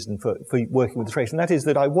is a reason for working with the trait, and that is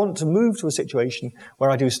that I want to move to a situation where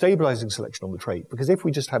I do stabilizing selection on the trait, because if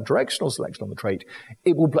we just have directional selection on the trait,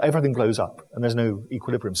 everything blows up, and there's no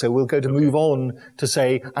equilibrium. So we'll go to move on to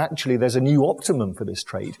say, actually, there's a new optimum for this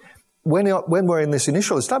trait. When we're in this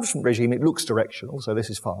initial establishment regime, it looks directional, so this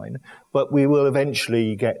is fine. But we will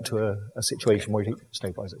eventually get to a situation where it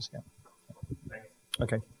stabilizes. Yeah.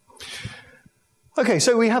 Okay. Okay,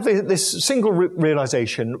 so we have this single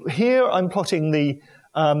realization. Here I'm plotting the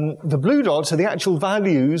blue dots, so the actual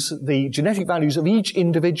values, the genetic values of each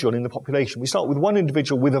individual in the population. We start with one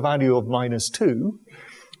individual with a value of -2,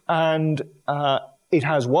 and it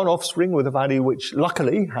has one offspring with a value which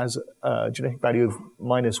luckily has a genetic value of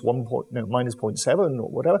 -0.7 or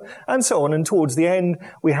whatever, and so on. And towards the end,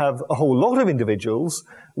 we have a whole lot of individuals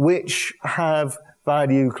which have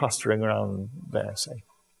value clustering around there, say.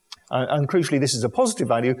 And crucially, this is a positive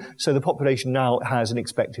value, so the population now has an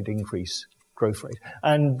expected increase growth rate.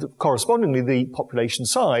 And correspondingly, the population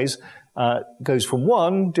size goes from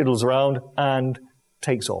 1, diddles around, and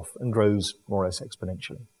takes off and grows more or less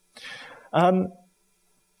exponentially.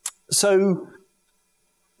 So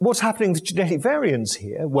what's happening to genetic variance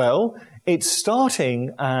here? Well, it's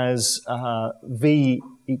starting as V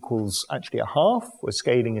equals actually a half. We're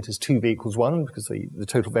scaling it as 2V equals 1 because the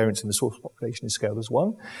total variance in the source population is scaled as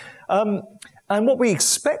 1. And what we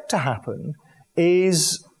expect to happen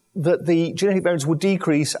is that the genetic variance will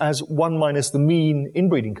decrease as 1 minus the mean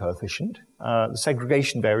inbreeding coefficient. The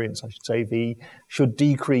segregation variance, I should say, V, should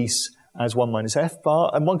decrease as 1 minus f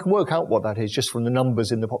bar, and one can work out what that is just from the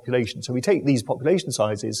numbers in the population. So we take these population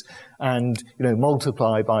sizes and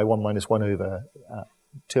multiply by 1 minus 1 over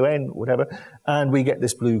 2n, whatever, and we get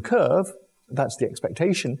this blue curve. That's the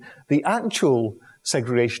expectation. The actual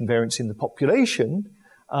segregation variance in the population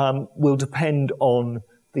will depend on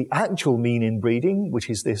the actual mean inbreeding, which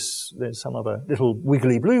is this, there's some other little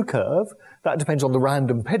wiggly blue curve. That depends on the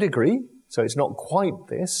random pedigree, so it's not quite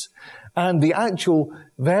this. And the actual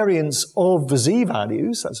variance of the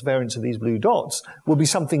z-values, that's the variance of these blue dots, will be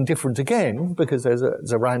something different again, because there's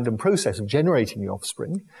a random process of generating the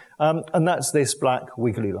offspring. And that's this black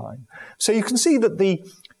wiggly line. So you can see that the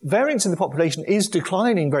variance in the population is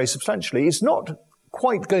declining very substantially. It's not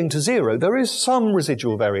quite going to zero. There is some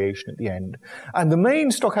residual variation at the end. And the main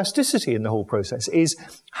stochasticity in the whole process is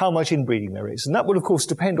how much inbreeding there is. And that will, of course,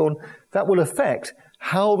 that will affect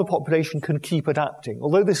how the population can keep adapting.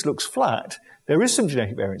 Although this looks flat, there is some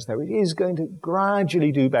genetic variance there. It is going to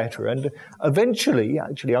gradually do better. And eventually,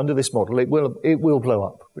 actually, under this model, it will blow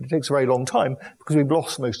up. But it takes a very long time because we've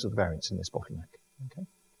lost most of the variance in this bottleneck. Okay?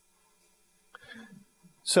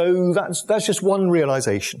 So that's just one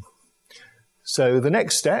realization. So the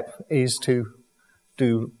next step is to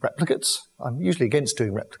do replicates. I'm usually against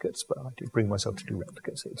doing replicates, but I do bring myself to do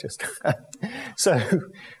replicates. It just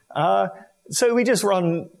so we just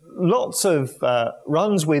run lots of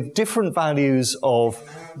runs with different values of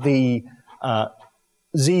the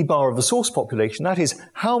z bar of the source population. That is,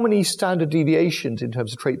 how many standard deviations in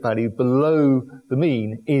terms of trait value below the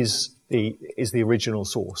mean is the original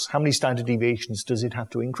source? How many standard deviations does it have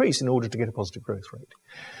to increase in order to get a positive growth rate?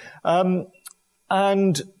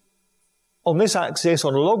 And on this axis,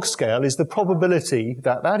 on a log scale, is the probability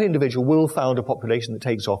that that individual will found a population that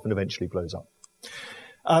takes off and eventually blows up.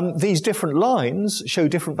 These different lines show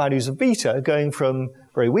different values of beta, going from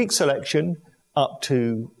very weak selection up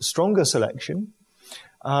to stronger selection.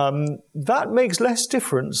 That makes less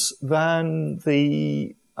difference than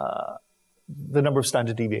the number of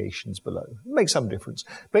standard deviations below. It makes some difference.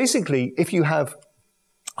 Basically, if you have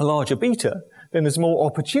a larger beta, then there's more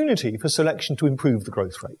opportunity for selection to improve the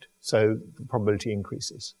growth rate. So the probability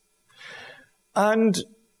increases. And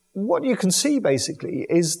what you can see basically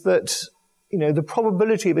is that, the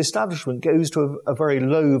probability of establishment goes to a very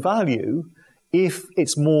low value if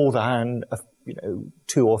it's more than,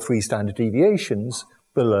 2 or 3 standard deviations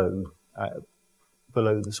below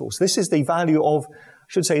the source. This is the value of,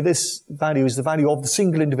 this value is the value of the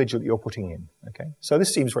single individual that you're putting in. Okay, so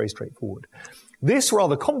this seems very straightforward. This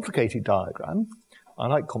rather complicated diagram, I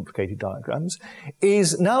like complicated diagrams,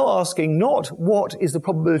 is now asking not what is the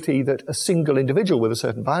probability that a single individual with a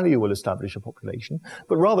certain value will establish a population,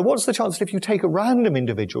 but rather what's the chance that if you take a random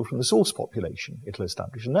individual from the source population, it'll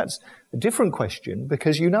establish. And that's a different question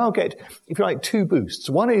because you now get, if you like, 2 boosts.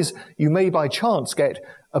 One is you may by chance get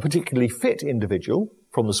a particularly fit individual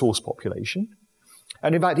from the source population.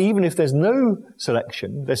 And in fact, even if there's no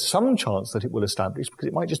selection, there's some chance that it will establish because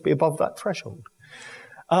it might just be above that threshold.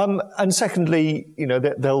 And secondly,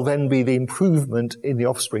 there'll then be the improvement in the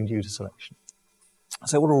offspring due to selection.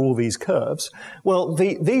 So what are all these curves? Well,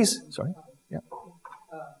 sorry. Yeah.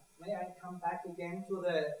 May I come back again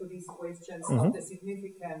to these questions of the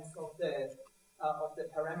significance of the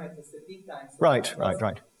parameters, the beta and so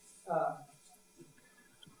Right.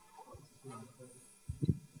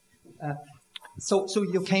 So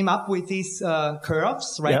you came up with these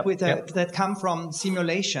curves, right? That come from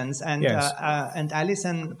simulations, and yes. And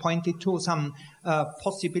Alison pointed to some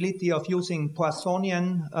possibility of using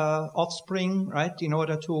Poissonian offspring, right? In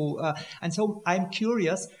order to, and so I'm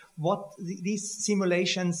curious what these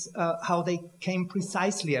simulations, how they came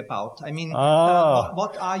precisely about. I mean,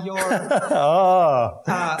 what are your,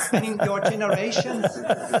 your generations?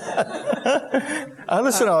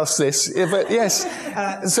 Alison asked this, but yes.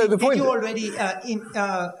 So the point.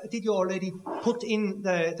 Did you already put in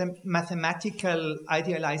the mathematical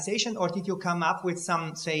idealization, or did you come up with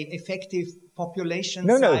some, say, effective population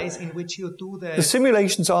size in which you do the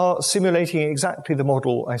simulations are simulating exactly the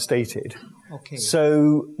model I stated. Okay.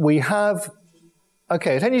 So we have, at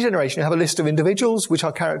any generation you have a list of individuals which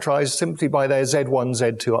are characterized simply by their Z1,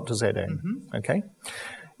 Z2 up to Zn. Mm-hmm. Okay.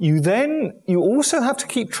 You also have to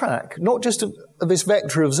keep track, not just of this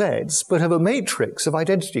vector of Zs, but of a matrix of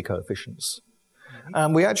identity coefficients.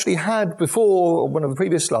 And we actually had, before one of the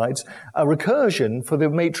previous slides, a recursion for the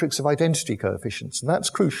matrix of identity coefficients, and that's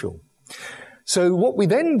crucial. So what we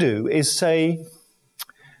then do is say,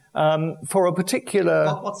 for a particular...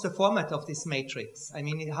 What's the format of this matrix? I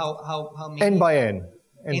mean, how many... N by N.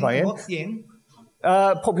 N by N. What's the N?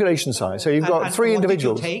 Population size. So you've got 3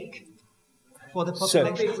 individuals. What did you take for the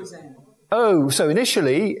population? Oh, so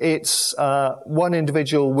initially it's one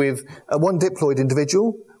individual with one diploid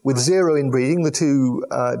individual with zero inbreeding. The two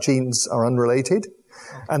genes are unrelated.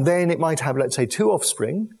 Okay. And then it might have, let's say, two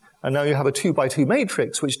offspring. And now you have a 2-by-2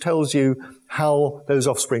 matrix, which tells you how those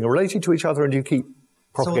offspring are related to each other, and you keep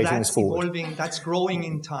propagating this forward. So that's evolving, that's growing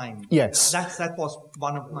in time. Yes. That was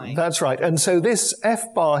one of mine. That's right. And so this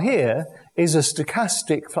F bar here is a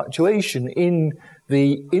stochastic fluctuation in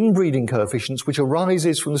the inbreeding coefficients, which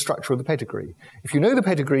arises from the structure of the pedigree. If you know the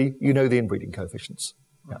pedigree, you know the inbreeding coefficients.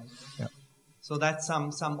 Right. Yeah. So that's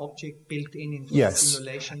some object built into yes. the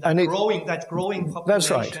simulation. That growing population.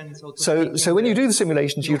 That's right. So when you do the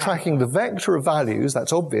simulations, you're tracking the vector of values.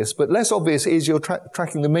 That's obvious. But less obvious is you're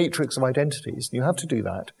tracking the matrix of identities. You have to do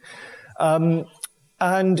that.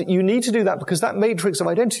 And you need to do that because that matrix of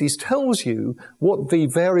identities tells you what the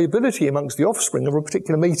variability amongst the offspring of a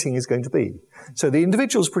particular mating is going to be. So the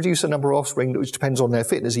individuals produce a number of offspring which depends on their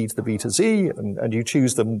fitness E to the beta Z, and you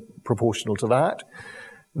choose them proportional to that.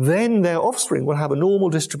 Then their offspring will have a normal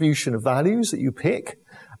distribution of values that you pick,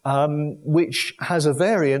 which has a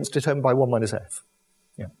variance determined by 1 minus F.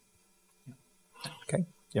 Yeah. Okay.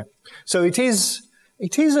 Yeah. So it is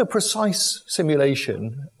a precise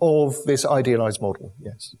simulation of this idealized model.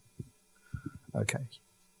 Yes. Okay.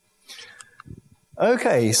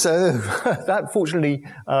 Okay. So that fortunately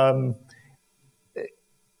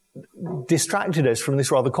distracted us from this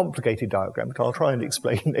rather complicated diagram, but I'll try and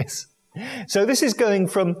explain this. So this is going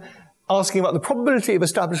from asking about the probability of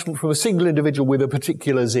establishment from a single individual with a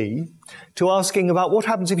particular Z to asking about what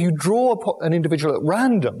happens if you draw an individual at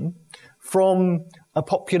random from a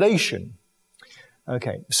population.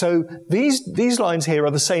 Okay, so these lines here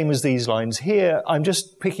are the same as these lines here. I'm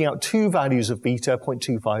just picking out two values of beta,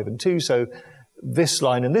 0.25 and 2. So this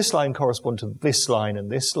line and this line correspond to this line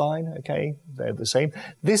and this line. Okay, they're the same.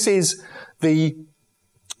 This is the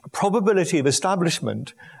probability of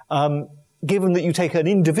establishment given that you take an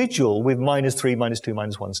individual with -3, -2,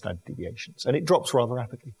 -1 standard deviations, and it drops rather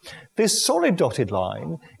rapidly. This solid dotted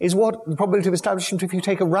line is what the probability of establishment if you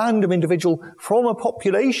take a random individual from a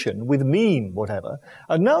population with mean whatever,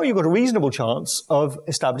 and now you've got a reasonable chance of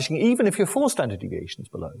establishing even if you're 4 standard deviations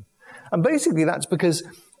below. And basically that's because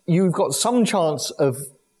you've got some chance of,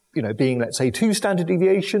 being, let's say, 2 standard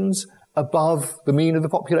deviations above the mean of the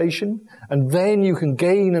population, and then you can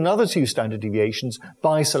gain another 2 standard deviations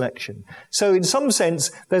by selection. So in some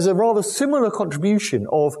sense, there's a rather similar contribution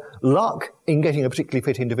of luck in getting a particularly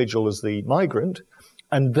fit individual as the migrant,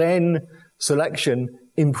 and then selection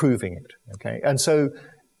improving it. Okay, and so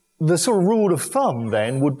the sort of rule of thumb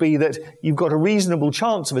then would be that you've got a reasonable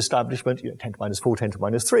chance of establishment, 10 to minus 4, 10 to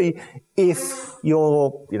minus 3, if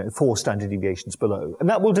you're, 4 standard deviations below. And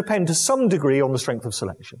that will depend to some degree on the strength of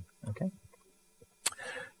selection. Okay.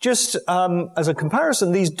 Just as a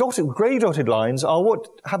comparison, these grey dotted lines are what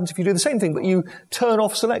happens if you do the same thing, but you turn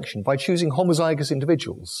off selection by choosing homozygous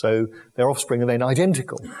individuals. So their offspring are then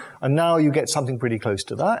identical. And now you get something pretty close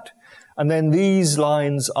to that. And then these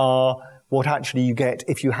lines are what actually you get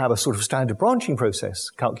if you have a sort of standard branching process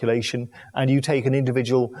calculation and you take an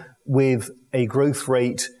individual with a growth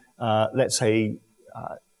rate, let's say,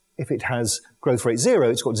 if it has growth rate 0,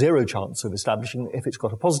 it's got 0 chance of establishing. If it's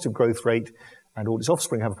got a positive growth rate and all its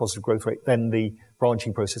offspring have a positive growth rate, then the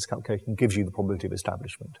branching process calculation gives you the probability of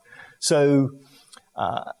establishment. So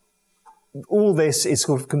all this is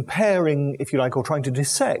sort of comparing, if you like, or trying to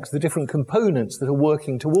dissect the different components that are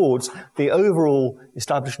working towards the overall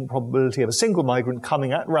establishment probability of a single migrant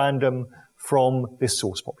coming at random from this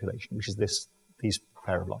source population, which is these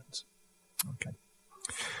pair of lines. Okay.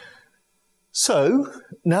 So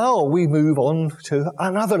now we move on to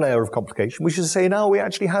another layer of complication, which is to say now we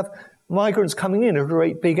actually have migrants coming in at a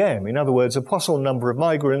rate big M. In other words, a Poisson number of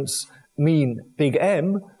migrants mean big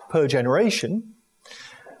M per generation.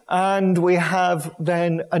 And we have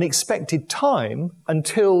then an expected time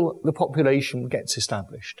until the population gets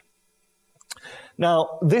established.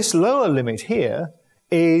 Now, this lower limit here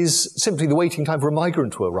is simply the waiting time for a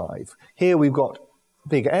migrant to arrive. Here we've got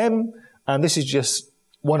big M, and this is just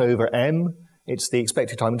 1 over M. It's the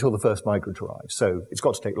expected time until the first migrant arrives. So it's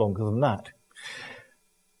got to take longer than that.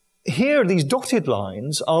 Here, these dotted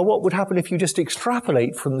lines are what would happen if you just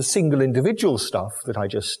extrapolate from the single individual stuff that I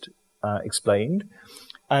just explained.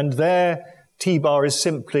 And there, T-bar is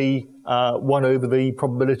simply 1 over the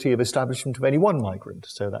probability of establishment of any one migrant.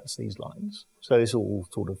 So that's these lines. So this all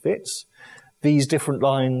sort of fits. These different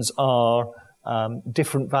lines are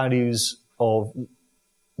different values of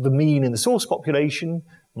the mean in the source population,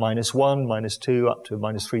 -1, -2, up to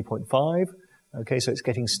 -3.5. Okay, so it's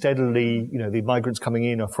getting steadily, the migrants coming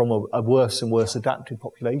in are from a worse and worse adapted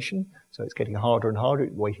population, so it's getting harder and harder,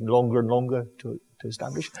 waiting longer and longer to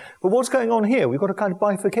establish. But what's going on here? We've got a kind of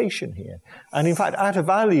bifurcation here. And in fact, at a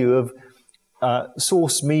value of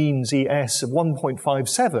source mean ES of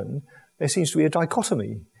 1.57, there seems to be a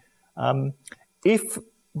dichotomy. If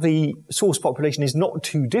the source population is not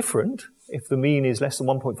too different, if the mean is less than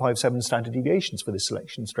 1.57 standard deviations for this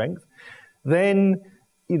selection strength, then,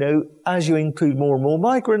 as you include more and more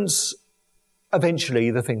migrants,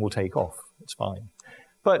 eventually the thing will take off. It's fine.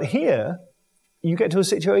 But here, you get to a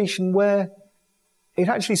situation where it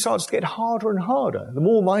actually starts to get harder and harder. The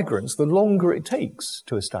more migrants, the longer it takes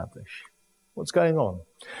to establish. What's going on?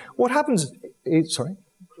 What happens is, sorry?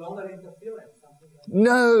 Longer interference.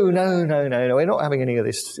 No. We're not having any of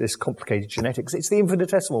this complicated genetics. It's the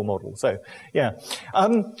infinitesimal model. So, yeah.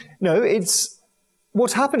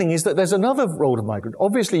 What's happening is that there's another role of migrant.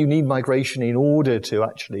 Obviously, you need migration in order to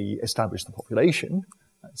actually establish the population.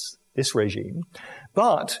 That's this regime.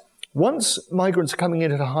 But once migrants are coming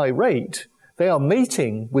in at a high rate, they are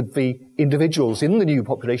mating with the individuals in the new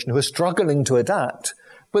population who are struggling to adapt,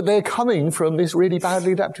 but they're coming from this really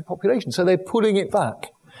badly adapted population. So they're pulling it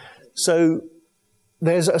back. So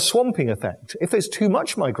there's a swamping effect. If there's too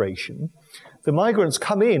much migration, the migrants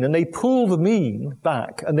come in and they pull the mean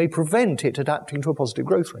back and they prevent it adapting to a positive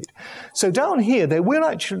growth rate. So down here, there will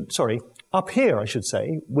actually, up here, I should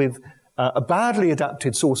say, with a badly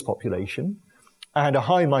adapted source population and a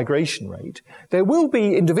high migration rate, there will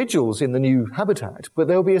be individuals in the new habitat, but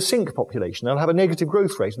there'll be a sink population. They'll have a negative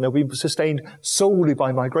growth rate and they'll be sustained solely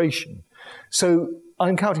by migration. So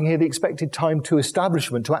I'm counting here the expected time to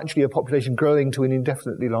establishment to actually a population growing to an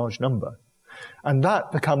indefinitely large number. And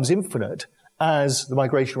that becomes infinite as the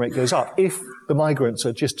migration rate goes up, if the migrants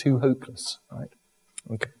are just too hopeless, right?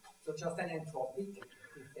 Okay. So just an entropic effect?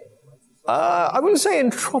 I wouldn't say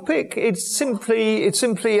entropic. It's simply it's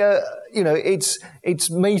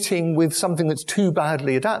mating with something that's too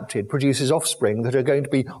badly adapted, produces offspring that are going to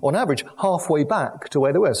be, on average, halfway back to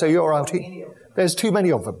where they were. So you're out here. There's too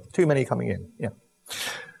many of them, too many coming in, yeah.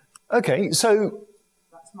 Okay, so...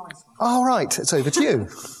 All right, it's over to you.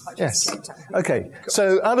 Yes. Okay,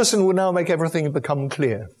 so Alison will now make everything become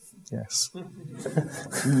clear. Yes.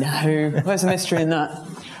 No, there's a mystery in that.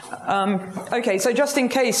 Okay, so just in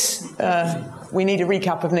case we need a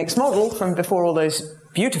recap of Nick's model from before all those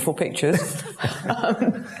beautiful pictures,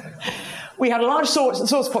 we had a large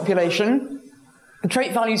source population. The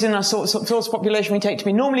trait values in our source population we take to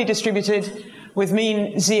be normally distributed with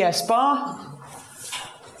mean ZS bar,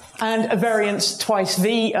 and a variance twice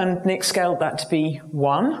V, and Nick scaled that to be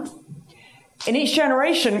 1. In each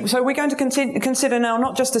generation, so we're going to consider now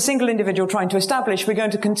not just a single individual trying to establish, we're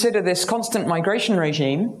going to consider this constant migration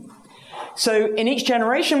regime. So in each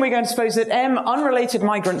generation, we're going to suppose that M unrelated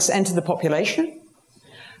migrants enter the population,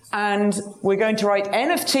 and we're going to write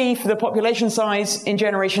N of T for the population size in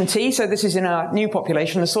generation T, so this is in our new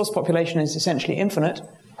population, the source population is essentially infinite.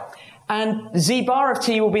 And Z bar of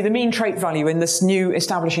T will be the mean trait value in this new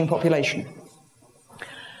establishing population.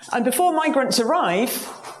 And before migrants arrive,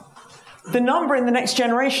 the number in the next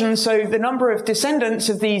generation, so the number of descendants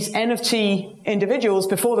of these N of T individuals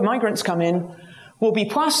before the migrants come in, will be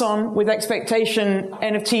Poisson with expectation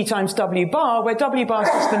N of T times W bar, where W bar is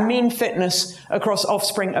just the mean fitness across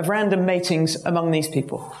offspring of random matings among these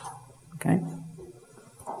people. Okay?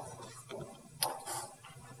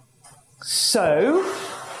 So...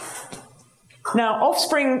 now,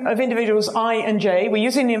 offspring of individuals I and J, we're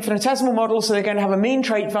using the infinitesimal model, so they're going to have a mean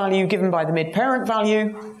trait value given by the mid-parent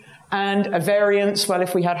value, and a variance, well,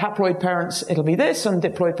 if we had haploid parents, it'll be this, and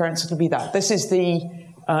diploid parents, it'll be that. This is the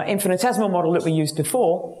infinitesimal model that we used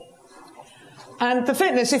before. And the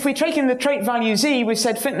fitness, if we take in the trait value Z, we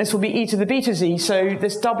said fitness will be e to the beta Z, so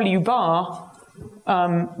this W bar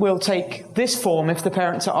will take this form if the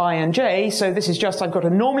parents are I and J. So this is just, I've got a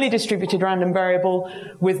normally distributed random variable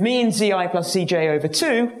with mean Zi plus Cj over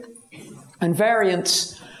 2, and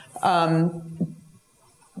variance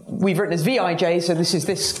we've written as Vij, so this is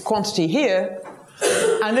this quantity here,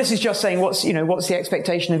 and this is just saying what's the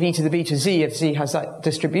expectation of e to the beta Z if Z has that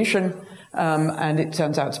distribution, and it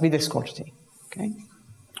turns out to be this quantity. Okay.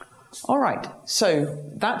 All right, so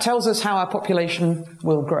that tells us how our population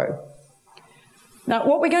will grow. Now,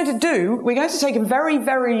 what we're going to do, we're going to take a very,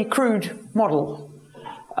 very crude model,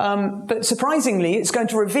 but surprisingly, it's going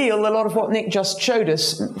to reveal a lot of what Nick just showed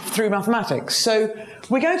us through mathematics. So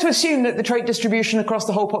we're going to assume that the trait distribution across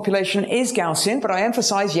the whole population is Gaussian, but I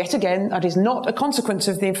emphasize yet again that is not a consequence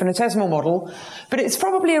of the infinitesimal model, but it's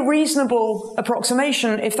probably a reasonable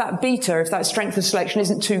approximation if that beta, if that strength of selection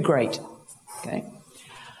isn't too great. Okay.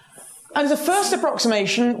 And as a first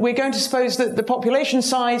approximation, we're going to suppose that the population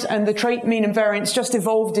size and the trait mean and variance just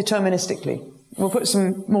evolve deterministically. We'll put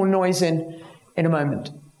some more noise in a moment.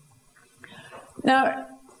 Now,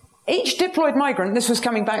 each diploid migrant, this was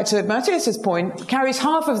coming back to Matthias's point, carries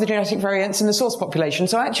half of the genetic variance in the source population.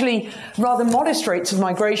 So actually, rather modest rates of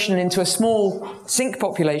migration into a small sink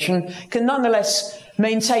population can nonetheless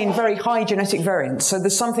maintain very high genetic variance. So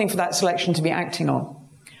there's something for that selection to be acting on.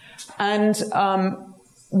 And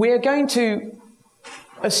we're going to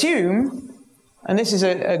assume, and this is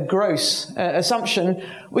a gross assumption,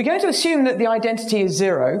 we're going to assume that the identity is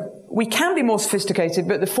 0. We can be more sophisticated,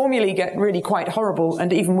 but the formulae get really quite horrible,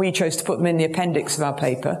 and even we chose to put them in the appendix of our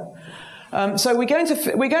paper. So we're going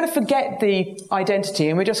to forget the identity,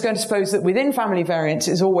 and we're just going to suppose that within family variance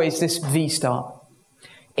is always this V star,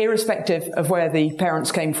 irrespective of where the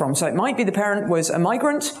parents came from. So it might be the parent was a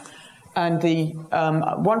migrant, and the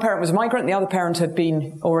one parent was a migrant, the other parent had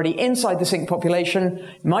been already inside the sink population.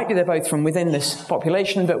 It might be they're both from within this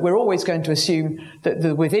population, but we're always going to assume that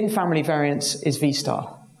the within family variance is V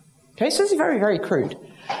star. Okay, so this is very, very crude.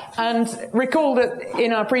 And recall that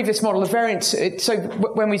in our previous model of variance, so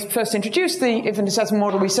when we first introduced the infinitesimal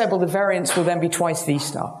model, we said, well, the variance will then be twice V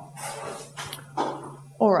star.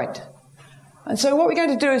 All right. And so what we're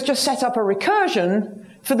going to do is just set up a recursion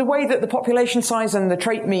for the way that the population size and the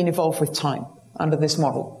trait mean evolve with time under this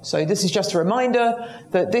model. So this is just a reminder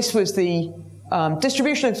that this was the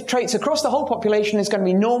distribution of traits across the whole population is going to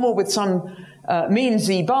be normal with some mean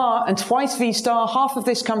Z bar and twice V star. Half of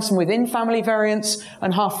this comes from within family variance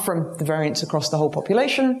and half from the variance across the whole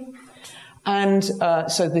population. And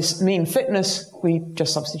so this mean fitness, we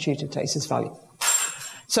just substituted takes this value.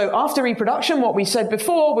 So after reproduction, what we said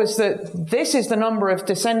before was that this is the number of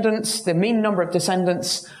descendants, the mean number of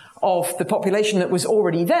descendants of the population that was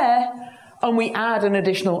already there, and we add an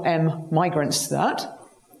additional M migrants to that.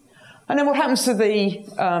 And then what happens to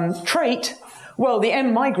the trait? Well, the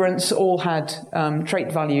M migrants all had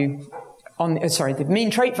trait value on, the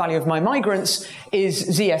mean trait value of my migrants is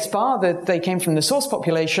ZS bar, that they came from the source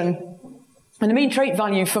population. And the mean trait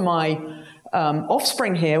value for my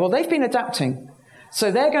offspring here, well, they've been adapting. So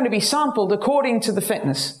they're going to be sampled according to the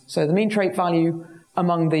fitness. So the mean trait value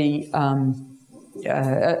among the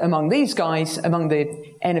among these guys, among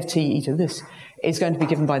the n of t e to this, is going to be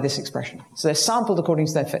given by this expression. So they're sampled according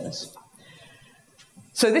to their fitness.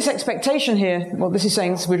 So this expectation here, what this is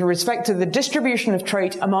saying is with respect to the distribution of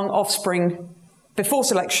trait among offspring before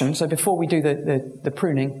selection, so before we do the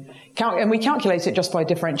pruning, and we calculate it just by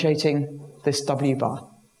differentiating this W bar.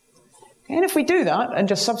 And if we do that and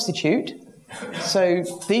just substitute, so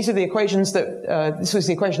these are the equations that, this was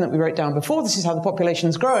the equation that we wrote down before, this is how the population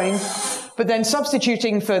is growing, but then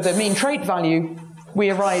substituting for the mean trait value, we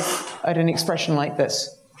arrive at an expression like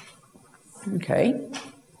this. Okay.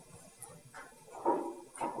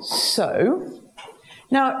 So,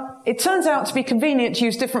 now, it turns out to be convenient to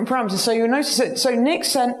use different parameters. So you'll notice that, so Nick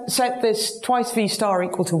set this twice V star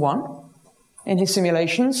equal to 1 in his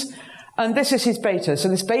simulations, and this is his beta. So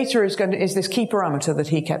this beta is this key parameter that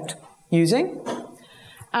he kept using.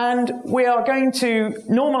 And we are going to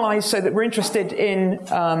normalize so that we're interested in,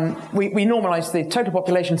 we normalize the total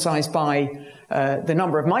population size by the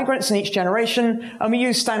number of migrants in each generation, and we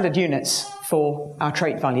use standard units for our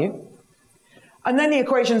trait value. And then the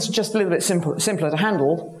equations are just a little bit simpler to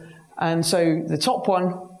handle. And so the top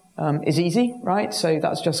one is easy, right? So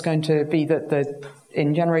that's just going to be that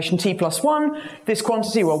in generation t plus 1, this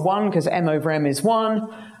quantity, well, 1, because m over m is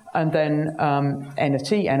 1, and then n of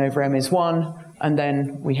t, n over m is 1, and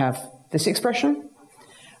then we have this expression.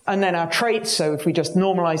 And then our traits, so if we're just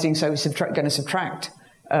normalizing, so we're going to subtract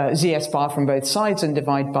ZS bar from both sides and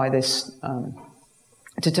divide by this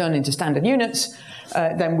to turn into standard units,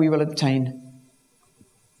 then we will obtain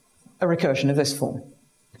a recursion of this form.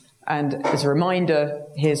 And as a reminder,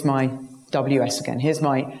 here's my WS again. Here's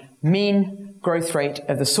my mean growth rate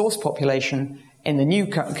of the source population in the new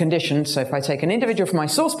conditions. So if I take an individual from my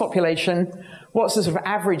source population, what's the sort of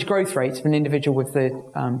average growth rate of an individual with the,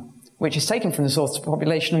 which is taken from the source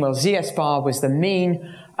population? Well, ZS bar was the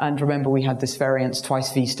mean, and remember we had this variance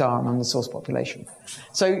twice V star among the source population.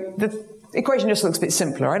 So the equation just looks a bit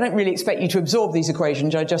simpler. I don't really expect you to absorb these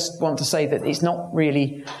equations. I just want to say that it's not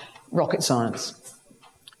really rocket science.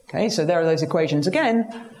 Okay, so there are those equations again.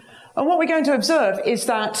 And what we're going to observe is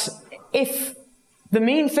that if the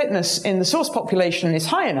mean fitness in the source population is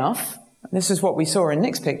high enough, and this is what we saw in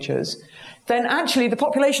Nick's pictures, then actually the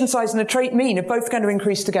population size and the trait mean are both going to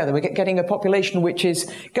increase together. We're getting a population which is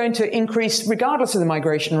going to increase regardless of the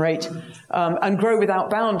migration rate and grow without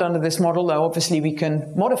bound under this model, though obviously we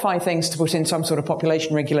can modify things to put in some sort of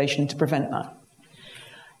population regulation to prevent that.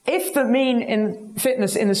 if the mean in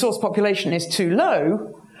fitness in the source population is too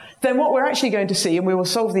low, then what we're actually going to see, and we will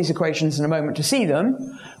solve these equations in a moment to see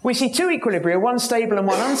them, we see two equilibria, one stable and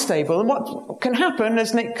one unstable. And what can happen,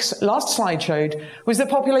 as Nick's last slide showed, was the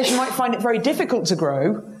population might find it very difficult to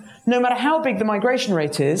grow, no matter how big the migration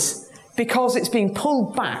rate is, because it's being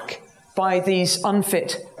pulled back by these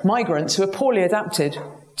unfit migrants who are poorly adapted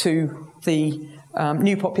to the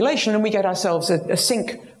new population, and we get ourselves a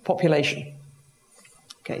sink population.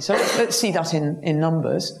 Okay, so let's see that in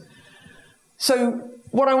numbers. So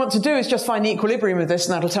what I want to do is just find the equilibrium of this,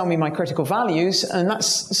 and that'll tell me my critical values, and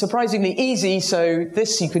that's surprisingly easy. So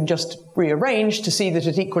this you can just rearrange to see that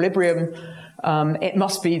at equilibrium, it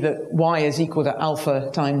must be that y is equal to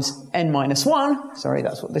alpha times n minus 1. Sorry,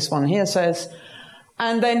 that's what this one here says.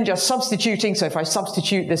 And then just substituting, so if I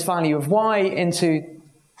substitute this value of y into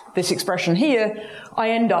this expression here, I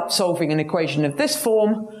end up solving an equation of this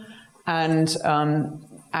form, and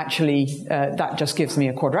actually that just gives me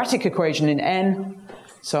a quadratic equation in n.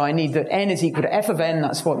 So I need that n is equal to f of n,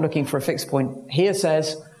 that's what looking for a fixed point here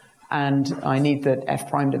says, and I need that f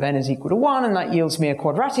primed of n is equal to 1, and that yields me a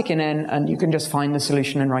quadratic in n, and you can just find the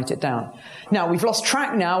solution and write it down. Now, we've lost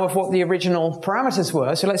track now of what the original parameters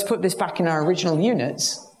were, so let's put this back in our original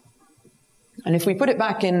units. And if we put it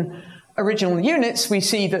back in original units, we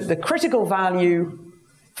see that the critical value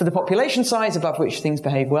for the population size above which things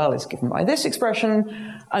behave well is given by this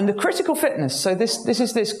expression, and the critical fitness, so this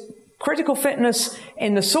is this critical fitness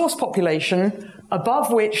in the source population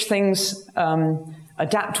above which things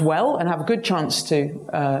adapt well and have a good chance to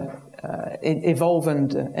evolve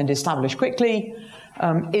and establish quickly,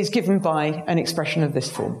 is given by an expression of this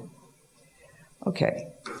form. Okay,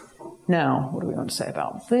 now what do we want to say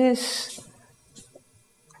about this?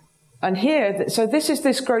 And here, so this is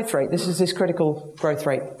this growth rate, this is this critical growth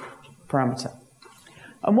rate parameter.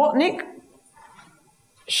 And what Nick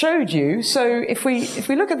showed you, so if we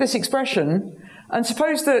look at this expression, and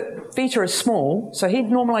suppose that beta is small, so he'd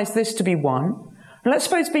normalize this to be 1, and let's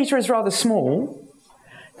suppose beta is rather small,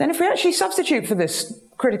 then if we actually substitute for this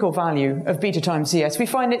critical value of beta times ds, we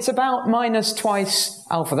find it's about minus twice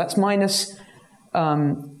alpha, that's minus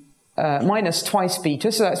twice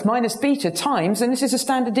beta, so that's minus beta times, and this is a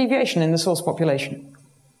standard deviation in the source population.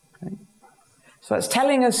 Okay. So that's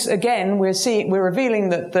telling us, again, we're revealing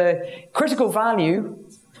that the critical value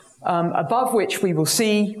above which we will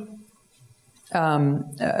see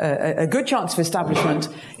a good chance of establishment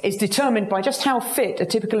is determined by just how fit a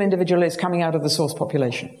typical individual is coming out of the source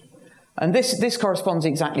population. And this corresponds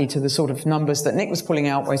exactly to the sort of numbers that Nick was pulling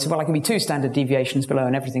out, where he said, well, I can be 2 standard deviations below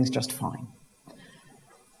and everything's just fine.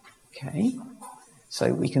 Okay,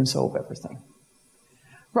 so we can solve everything.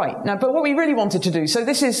 Right, now, but what we really wanted to do, so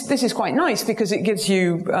this is quite nice because it gives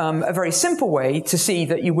you a very simple way to see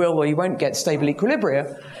that you will or you won't get stable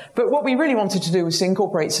equilibria. But what we really wanted to do was to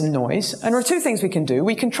incorporate some noise. And there are 2 things we can do.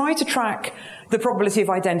 We can try to track the probability of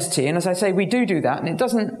identity. And as I say, we do that. And it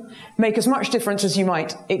doesn't make as much difference as you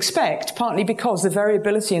might expect, partly because the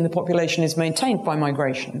variability in the population is maintained by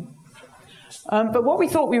migration. But what we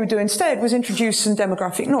thought we would do instead was introduce some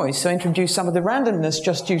demographic noise, so introduce some of the randomness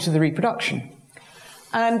just due to the reproduction.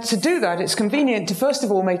 And to do that, it's convenient to first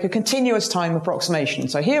of all make a continuous time approximation.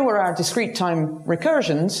 So here were our discrete time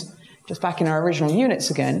recursions, just back in our original units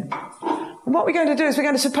again. And what we're going to do is we're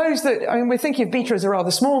going to suppose that, I mean, we're thinking of beta as a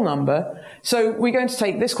rather small number, so we're going to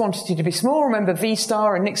take this quantity to be small. Remember, V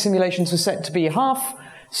star in Nick's simulations was set to be 1/2,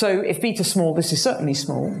 so if beta's small, this is certainly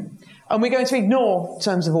small. And we're going to ignore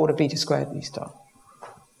terms of order beta squared V star.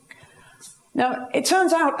 Now, it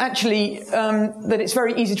turns out, actually, that it's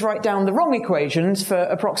very easy to write down the wrong equations for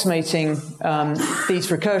approximating these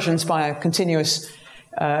recursions by a continuous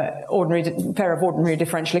pair of ordinary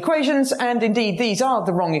differential equations, and indeed, these are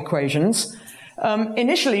the wrong equations.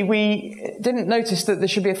 Initially, we didn't notice that there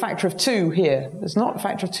should be a factor of 2 here. There's not a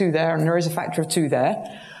factor of 2 there, and there is a factor of 2 there.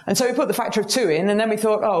 And so we put the factor of 2 in, and then we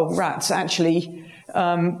thought, oh, rats, actually,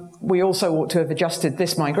 we also ought to have adjusted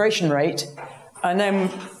this migration rate. And then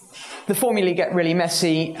the formulae get really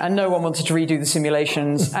messy, and no one wanted to redo the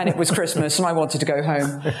simulations, and it was Christmas, and I wanted to go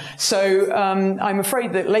home. So I'm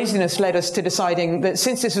afraid that laziness led us to deciding that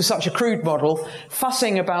since this was such a crude model,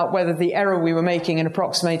 fussing about whether the error we were making in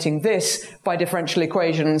approximating this by differential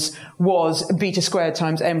equations was beta squared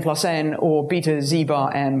times n plus n or beta z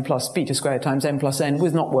bar n plus beta squared times n plus n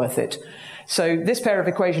was not worth it. So this pair of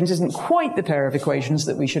equations isn't quite the pair of equations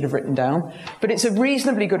that we should have written down, but it's a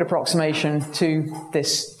reasonably good approximation to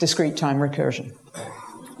this discrete time recursion,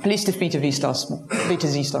 at least if beta z star is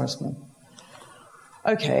small.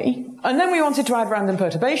 Okay, and then we wanted to add random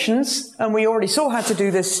perturbations, and we already saw how to do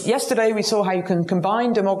this yesterday. We saw how you can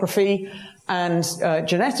combine demography and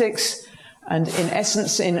genetics, and in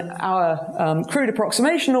essence, in our crude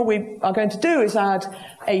approximation, all we are going to do is add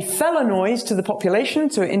a Feller noise to the population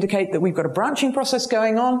to indicate that we've got a branching process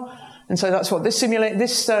going on, and so that's what this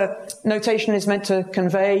notation is meant to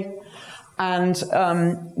convey. And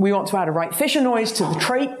we want to add a Wright-Fisher noise to the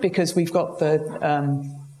trait because we've got the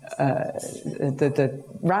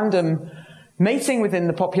random mating within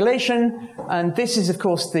the population, and this is, of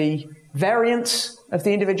course, the variance of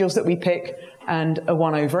the individuals that we pick, and a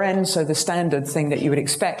 1 over n, so the standard thing that you would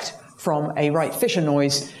expect from a Wright-Fisher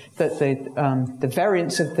noise, that the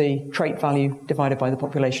variance of the trait value divided by the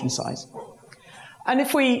population size. And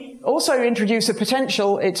if we also introduce a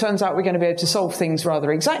potential, it turns out we're going to be able to solve things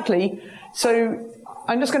rather exactly. So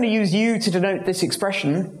I'm just going to use u to denote this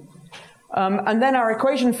expression. And then our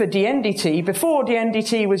equation for dn dt, before dn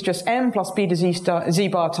dt was just m plus b to z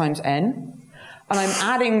bar times n. And I'm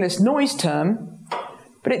adding this noise term,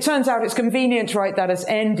 but it turns out it's convenient to write that as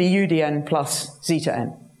n du dn plus zeta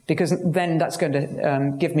n, because then that's going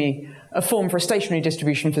to give me a form for a stationary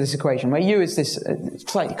distribution for this equation, where u is this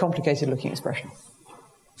slightly complicated looking expression.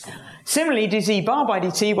 Similarly, dz bar by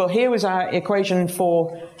dt, well, here was our equation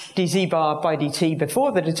for dz bar by dt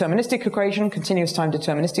before, the deterministic equation, continuous time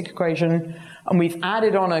deterministic equation, and we've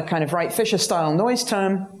added on a kind of Wright-Fisher style noise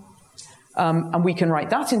term, and we can write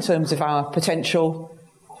that in terms of our potential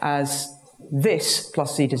as this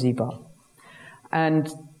plus z to z bar. And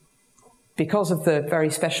because of the very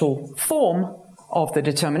special form of the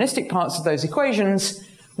deterministic parts of those equations,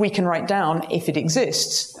 we can write down, if it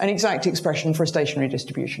exists, an exact expression for a stationary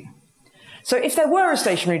distribution. So if there were a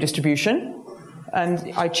stationary distribution,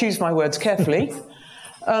 and I choose my words carefully,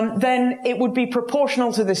 then it would be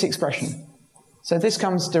proportional to this expression. So this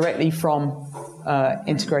comes directly from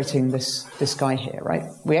integrating this guy here, right?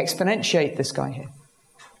 We exponentiate this guy here.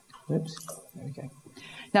 Oops, there we go.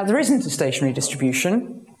 Now, there isn't a stationary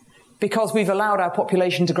distribution because we've allowed our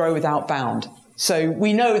population to grow without bound. So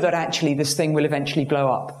we know that actually this thing will eventually blow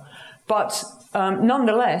up. But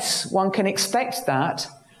nonetheless, one can expect that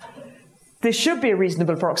this should be a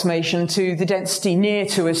reasonable approximation to the density near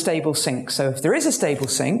to a stable sink. So if there is a stable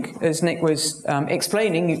sink, as Nick was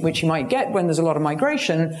explaining, which you might get when there's a lot of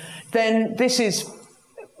migration, then this is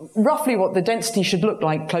roughly what the density should look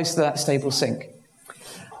like close to that stable sink.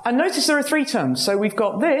 And notice there are three terms. So we've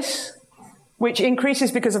got this, which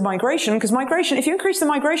increases because of migration, because migration, if you increase the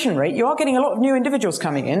migration rate, you are getting a lot of new individuals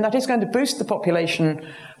coming in. That is going to boost the population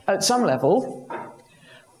at some level.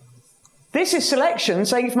 This is selection,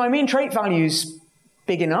 saying if my mean trait value is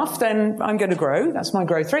big enough, then I'm going to grow. That's my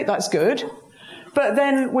growth rate. That's good. But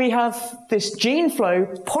then we have this gene flow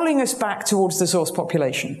pulling us back towards the source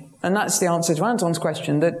population. And that's the answer to Anton's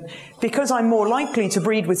question, that because I'm more likely to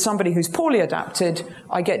breed with somebody who's poorly adapted,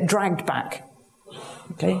 I get dragged back.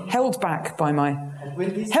 Okay, held back by my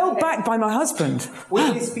husband.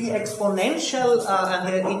 Will this be exponential and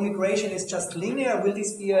the immigration is just linear? Will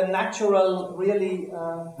this be a natural, really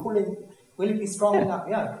pulling? Will it be strong enough?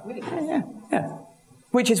 Yeah, really. Yeah.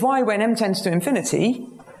 Which is why when m tends to infinity,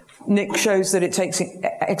 Nick shows that it takes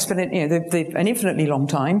an infinitely long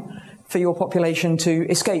time for your population to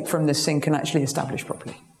escape from this sink and actually establish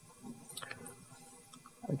properly.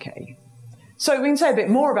 Okay. So we can say a bit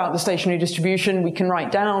more about the stationary distribution. We can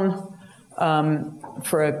write down,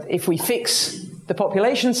 if we fix the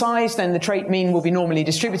population size, then the trait mean will be normally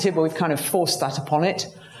distributed, but we've kind of forced that upon it.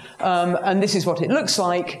 And this is what it looks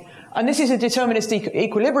like. And this is a deterministic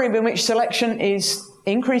equilibrium in which selection is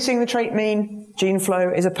increasing the trait mean, gene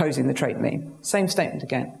flow is opposing the trait mean. Same statement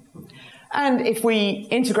again. And if we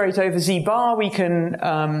integrate over z bar, we can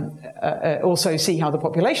also see how the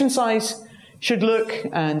population size should look,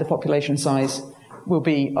 and the population size will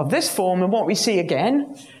be of this form. And what we see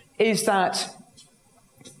again is that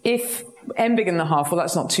if m bigger than a half, well,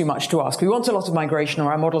 that's not too much to ask. We want a lot of migration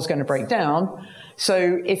or our model's going to break down.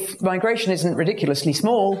 So if migration isn't ridiculously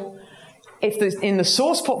small, if in the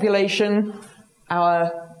source population,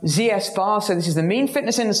 our ZS bar, so this is the mean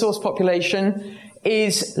fitness in the source population,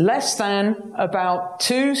 is less than about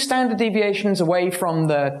 2 standard deviations away from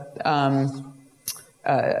the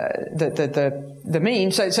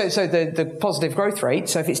mean, so the positive growth rate.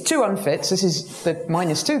 So if it's 2 unfits, this is the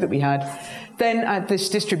 -2 that we had, then this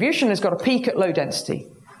distribution has got a peak at low density.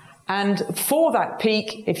 And for that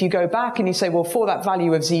peak, if you go back and you say, well, for that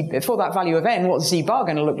value of n, what's z bar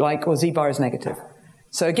going to look like? Well, z bar is negative.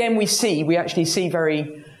 So again, we actually see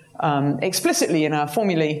very explicitly in our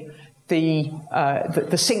formulae the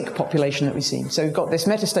sink population that we see. So we've got this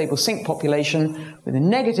metastable sink population with a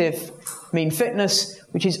negative mean fitness,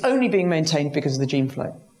 which is only being maintained because of the gene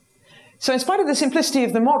flow. So in spite of the simplicity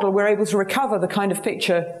of the model, we're able to recover the kind of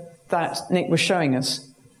picture that Nick was showing us.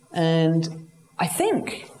 And I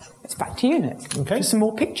think it's back to you, Nick, for some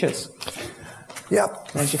more pictures.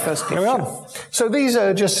 Yep. There's your first picture. Here we are. So these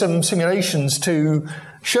are just some simulations to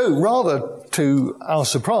show, rather to our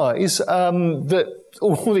surprise, that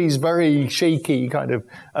all these very shaky kind of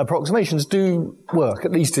approximations do work,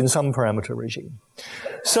 at least in some parameter regime.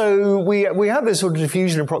 So we have this sort of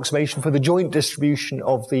diffusion approximation for the joint distribution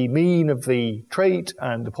of the mean of the trait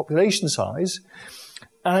and the population size.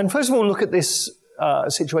 And first of all, look at this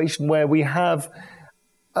situation where we have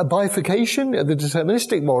a bifurcation of the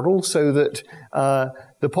deterministic model so that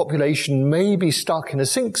the population may be stuck in a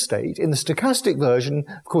sink state. In the stochastic version,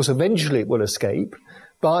 of course, eventually it will escape,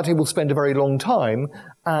 but it will spend a very long time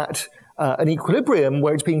at an equilibrium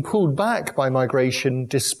where it's being pulled back by migration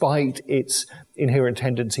despite its inherent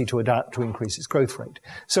tendency to adapt to increase its growth rate.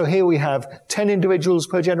 So here we have 10 individuals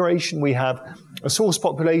per generation. We have a source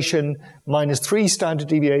population minus 3 standard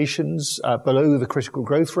deviations below the critical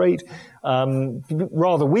growth rate.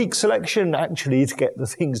 Rather weak selection, actually, to get the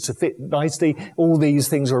things to fit nicely. All these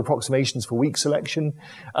things are approximations for weak selection.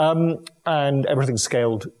 And everything's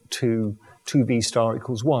scaled to 2b star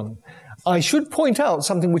equals 1. I should point out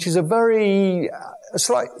something which is a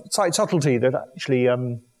slight subtlety that actually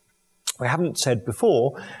I haven't said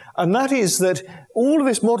before, and that is that all of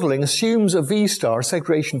this modelling assumes a v star, a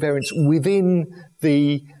segregation variance, within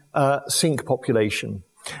the sink population.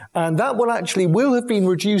 And that will have been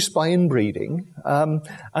reduced by inbreeding.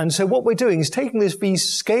 And so what we're doing is taking this v,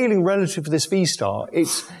 scaling relative to this v star,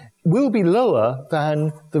 it will be lower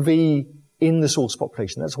than the v in the source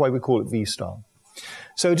population. That's why we call it v star.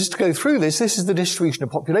 So just to go through this, this is the distribution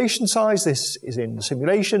of population size. This is in the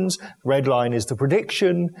simulations. The red line is the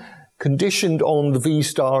prediction, conditioned on the v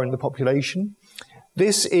star in the population.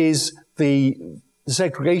 This is the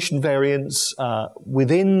segregation variance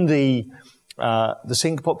within the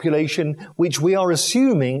sink population, which we are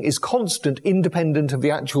assuming is constant, independent of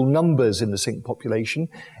the actual numbers in the sink population.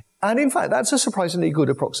 And in fact, that's a surprisingly good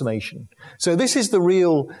approximation. So this is the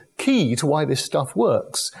real key to why this stuff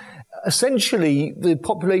works. Essentially, the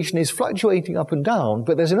population is fluctuating up and down,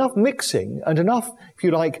 but there's enough mixing and enough, if you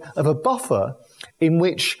like, of a buffer in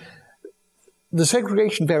which the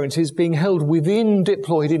segregation variance is being held within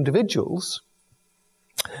diploid individuals.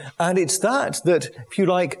 And it's that, if you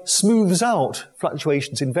like, smooths out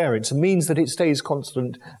fluctuations in variance and means that it stays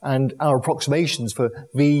constant, and our approximations for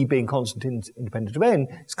v being constant independent of n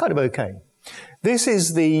is kind of okay. This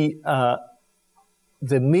is the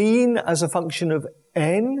mean as a function of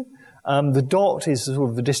n. The dot is sort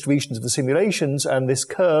of the distributions of the simulations, and this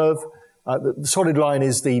curve, the solid line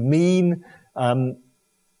is the mean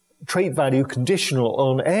trait value conditional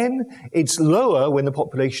on n. It's lower when the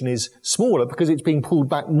population is smaller because it's being pulled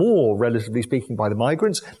back more, relatively speaking, by the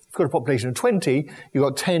migrants. If you've got a population of 20, you've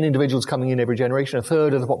got 10 individuals coming in every generation, a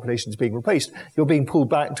third of the population is being replaced. You're being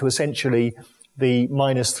pulled back to essentially the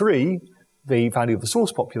 -3, the value of the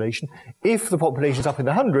source population. If the population is up in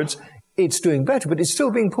the hundreds, it's doing better, but it's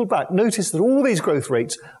still being pulled back. Notice that all these growth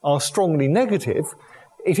rates are strongly negative.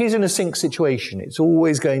 It is in a sink situation. It's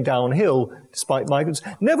always going downhill despite migrants.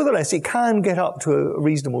 Nevertheless, it can get up to a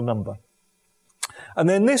reasonable number. And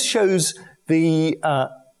then this shows the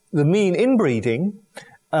mean inbreeding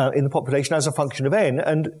in the population as a function of n.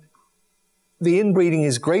 And the inbreeding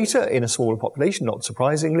is greater in a smaller population, not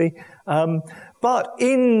surprisingly. But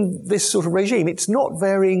in this sort of regime, it's not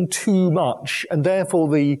varying too much, and therefore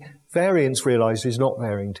the variance realized is not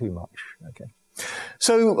varying too much. Okay.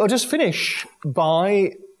 So I'll just finish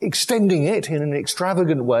by extending it in an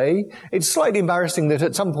extravagant way. It's slightly embarrassing that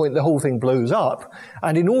at some point the whole thing blows up.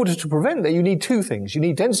 And in order to prevent that, you need two things. You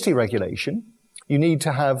need density regulation. You need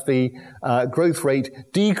to have the growth rate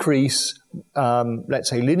decrease, let's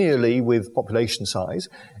say, linearly with population size.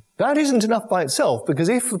 That isn't enough by itself, because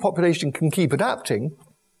if the population can keep adapting,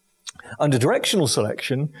 under directional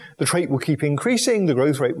selection, the trait will keep increasing, the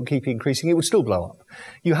growth rate will keep increasing, it would still blow up.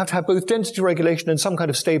 You have to have both density regulation and some kind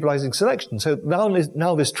of stabilizing selection. So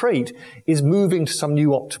now this trait is moving to some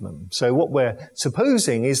new optimum. So what we're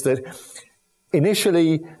supposing is that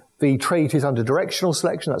initially the trait is under directional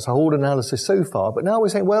selection, that's the whole analysis so far, but now we're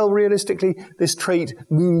saying, well, realistically, this trait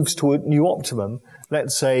moves to a new optimum,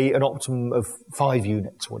 let's say an optimum of 5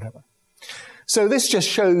 units or whatever. So this just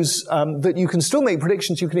shows that you can still make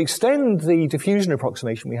predictions. You can extend the diffusion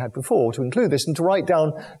approximation we had before to include this and to write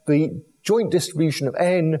down the joint distribution of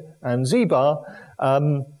n and z bar,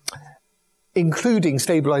 including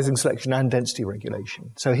stabilizing selection and density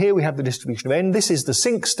regulation. So here we have the distribution of n. This is the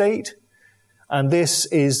sink state, and this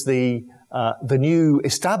is the the new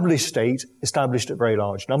established state, established at a very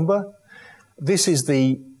large number. This is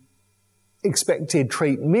the expected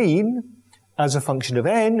trait mean as a function of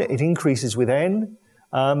n. It increases with n.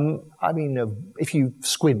 I mean, if you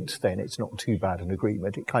squint, then it's not too bad an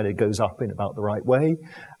agreement. It kind of goes up in about the right way.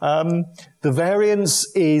 The variance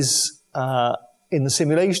is, in the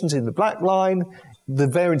simulations, in the black line. The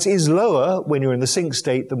variance is lower when you're in the sync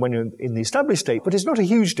state than when you're in the established state, but it's not a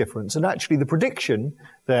huge difference. And actually, the prediction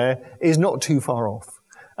there is not too far off.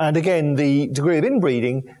 And again, the degree of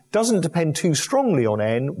inbreeding doesn't depend too strongly on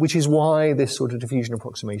n, which is why this sort of diffusion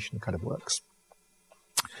approximation kind of works.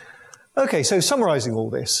 Okay, so summarizing all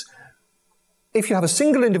this, if you have a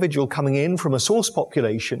single individual coming in from a source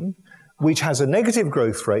population which has a negative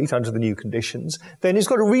growth rate under the new conditions, then it's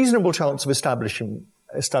got a reasonable chance of establishing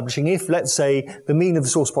if, let's say, the mean of the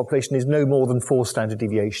source population is no more than 4 standard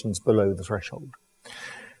deviations below the threshold.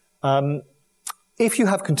 If you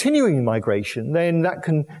have continuing migration, then that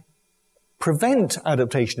can prevent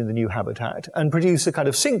adaptation in the new habitat and produce a kind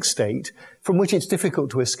of sync state from which it's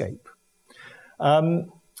difficult to escape.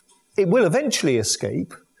 It will eventually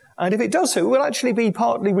escape, and if it does so, it will actually be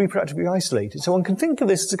partly reproductively isolated. So one can think of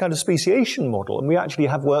this as a kind of speciation model, and we actually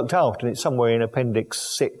have worked out, and it's somewhere in Appendix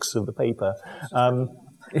 6 of the paper.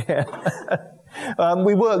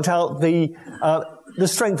 We worked out the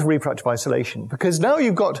strength of reproductive isolation, because now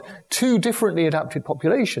you've got 2 differently adapted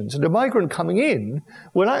populations, and a migrant coming in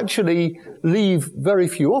will actually leave very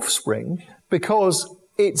few offspring, because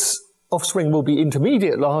its offspring will be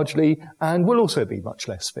intermediate largely and will also be much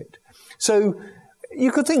less fit. So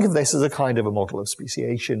you could think of this as a kind of a model of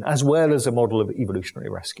speciation as well as a model of evolutionary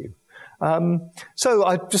rescue. So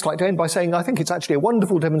I'd just like to end by saying I think it's actually a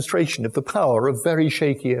wonderful demonstration of the power of very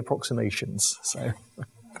shaky approximations. So,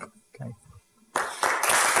 okay.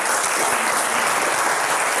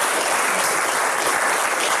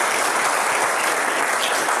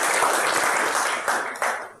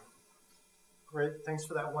 Great, thanks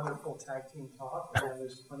for that wonderful tag team talk. And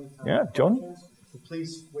there's plenty of time yeah, for John? questions. So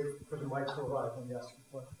please wait for the mic to arrive when you ask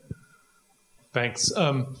your question. Thanks.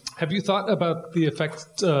 Have you thought about the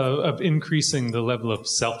effect of increasing the level of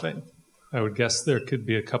selfing? I would guess there could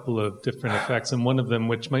be a couple of different effects, and one of them,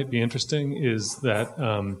 which might be interesting, is that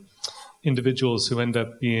individuals who end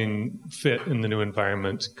up being fit in the new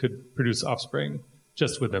environment could produce offspring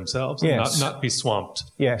just with themselves, yes. and not be swamped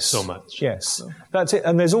yes. so much. Yes, so. That's it.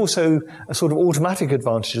 And there's also a sort of automatic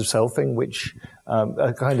advantage of selfing, which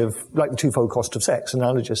are kind of like the twofold cost of sex,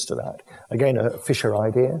 analogous to that. Again, a Fisher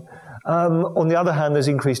idea. On the other hand, there's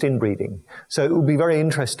increased inbreeding. So it would be very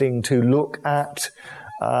interesting to look at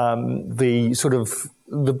the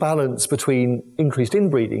balance between increased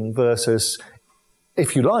inbreeding versus,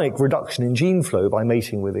 if you like, reduction in gene flow by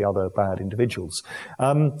mating with the other bad individuals.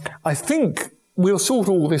 I think we'll sort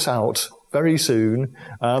all this out very soon,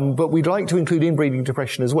 but we'd like to include inbreeding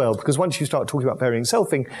depression as well, because once you start talking about varying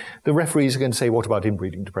selfing, the referees are going to say, what about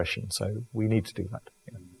inbreeding depression? So we need to do that.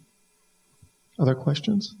 Yeah. Other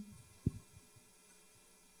questions?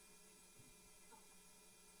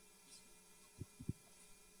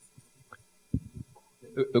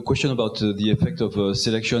 A question about the effect of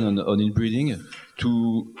selection on inbreeding.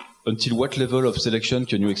 Until what level of selection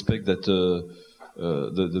can you expect that the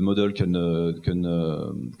model can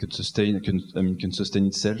sustain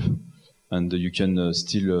itself, and you can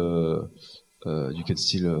still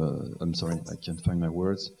I'm sorry, I can't find my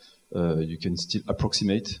words. You can still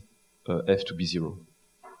approximate f to be 0,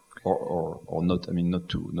 or not. I mean, not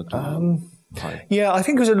too high. Yeah, I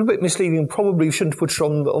think it was a little bit misleading. Probably shouldn't have put it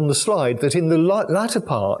on the slide. That in the latter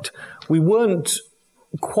part, we weren't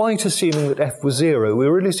quite assuming that f was 0. We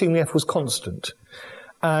were really assuming f was constant.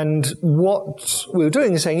 And what we were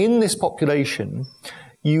doing is saying, in this population,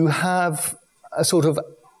 you have a sort of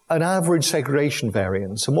an average segregation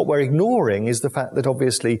variance. And what we're ignoring is the fact that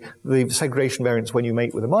obviously the segregation variance when you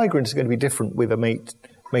mate with a migrant is going to be different with a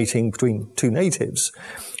mating between 2 natives.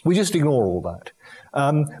 We just ignore all that.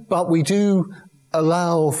 But we do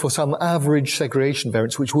allow for some average segregation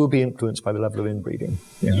variance, which will be influenced by the level of inbreeding.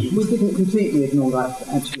 Yeah. We didn't completely ignore that,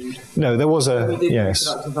 actually. No, there was a, we did yes.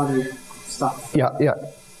 reproductive value stuff. Yeah.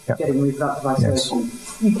 Getting reproductive isolation.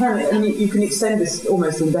 Yes. You can extend this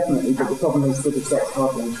almost indefinitely, but the problem is that it gets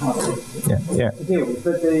harder and harder to deal with.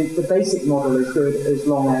 But the basic model is good as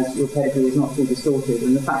long as your pedigree is not too distorted.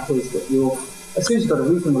 And the fact is that as soon as you've got a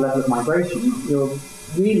reasonable level of migration, you're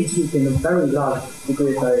really keeping a very large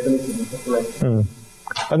degree of variability in the population.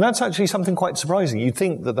 And that's actually something quite surprising. You'd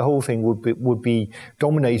think that the whole thing would be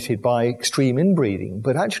dominated by extreme inbreeding,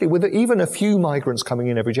 but actually with even a few migrants coming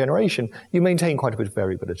in every generation, you maintain quite a bit of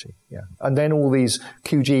variability. Yeah. And then all these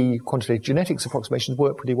QG quantitative genetics approximations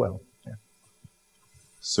work pretty well. Yeah.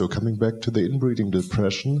 So coming back to the inbreeding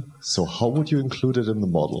depression, so how would you include it in the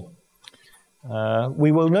model?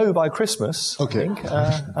 We will know by Christmas, okay. I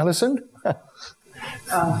think. Alison?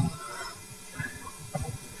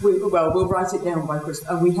 We'll write it down by Christmas.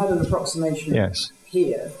 And we had an approximation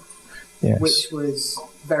here, which was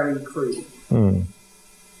very crude.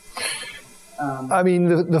 I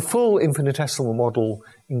mean, the full infinitesimal model,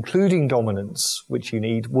 including dominance, which you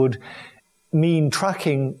need, would mean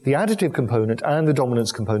tracking the additive component and the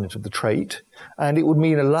dominance component of the trait. And it would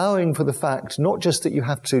mean allowing for the fact not just that you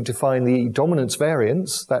have to define the dominance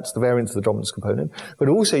variance, that's the variance of the dominance component, but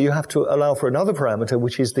also you have to allow for another parameter,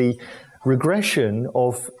 which is the regression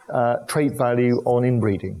of trait value on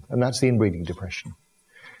inbreeding, and that's the inbreeding depression.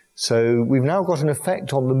 So we've now got an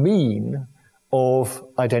effect on the mean of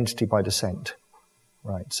identity by descent.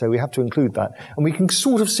 Right, so we have to include that. And we can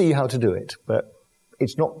sort of see how to do it, but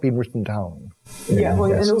it's not been written down. Yeah,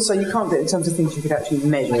 well, and also you can't do it in terms of things you could actually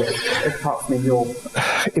measure, apart from in your...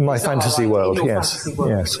 In my fantasy world, fantasy world,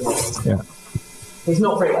 yes. Yeah. It's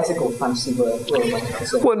not very ethical, fantasy world.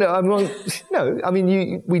 Well, no, I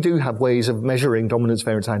mean, we do have ways of measuring dominance,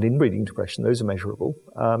 variance, and inbreeding depression. Those are measurable.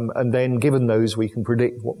 And then given those, we can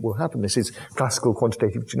predict what will happen. This is classical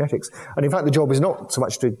quantitative genetics. And in fact, the job is not so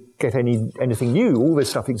much to get anything new. All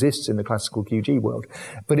this stuff exists in the classical QG world.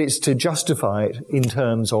 But it's to justify it in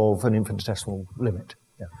terms of an infinitesimal limit.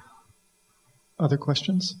 Yeah. Other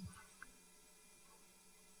questions?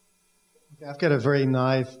 I've got a very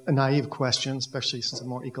naive question, especially since I'm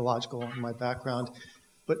more ecological in my background.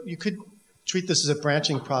 But you could treat this as a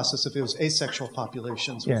branching process if it was asexual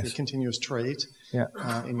populations with a continuous trait. Yeah.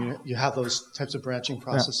 And you have those types of branching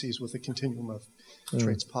processes with a continuum of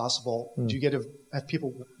traits possible. Do you have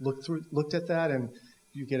people looked at that, and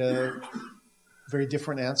do you get a very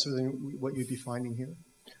different answer than what you'd be finding here?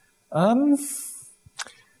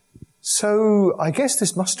 So I guess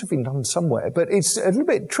this must have been done somewhere, but it's a little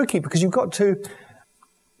bit tricky because you've got to...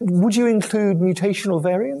 Would you include mutational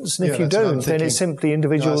variance? And if you don't, then it's simply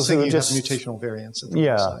individuals who are just... mutational variance. At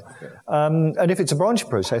the side. And if it's a branching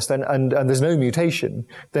process, then and there's no mutation,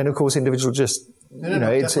 then of course individuals just...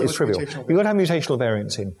 it's trivial. You've got to have mutational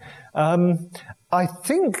variance in. I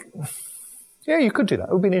think... Yeah, you could do that.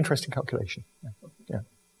 It would be an interesting calculation. Yeah.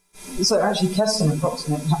 So actually, Keston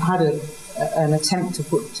had an attempt to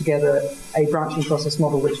put together a branching process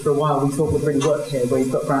model, which for a while we thought would really work here, where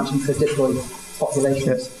you've got branching for diploid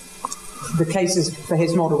populations. The cases for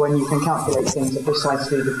his model, when you can calculate things, are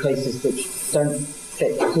precisely the cases which don't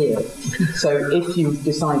fit here. So if you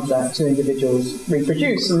decide that two individuals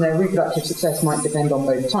reproduce, and their reproductive success might depend on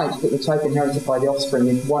both types, but the type inherited by the offspring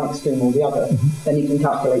is one extreme or the other, then you can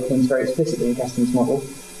calculate things very explicitly in Keston's model.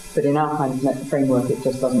 But in our kind of framework, it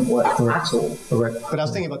just doesn't work at all. Right. But I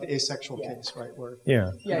was thinking about the asexual case, right? Where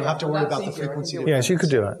you don't have to worry about the frequency. Yes, you could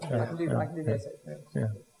do that. I can do the asexual.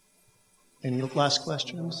 Any last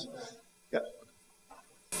questions? Yeah.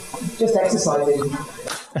 Just exercising.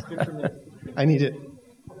 I need it.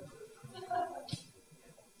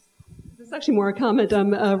 It's actually more a comment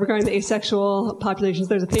regarding the asexual populations.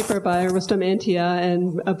 There's a paper by Rustam Antia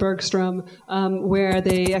and Bergstrom where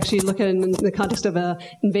they actually look at it in the context of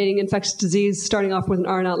invading infectious disease, starting off with an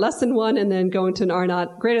R naught less than 1 and then going to an R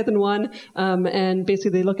naught greater than 1. And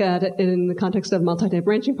basically they look at it in the context of multi-type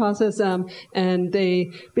branching process. And they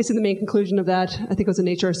basically the main conclusion of that, I think it was a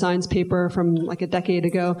Nature Science paper from like a decade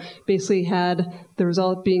ago, basically had the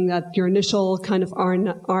result being that your initial kind of R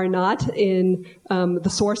naught in the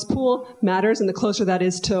source pool matters, and the closer that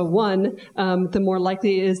is to 1, the more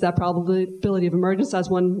likely is that probability of emergence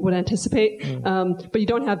as one would anticipate. But you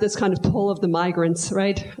don't have this kind of pull of the migrants,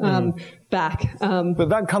 right, back. But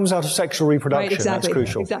that comes out of sexual reproduction. Right, exactly. That's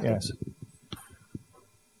crucial. Exactly. Yes.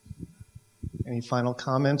 Any final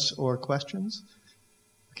comments or questions?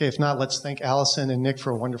 Okay, if not, let's thank Alison and Nick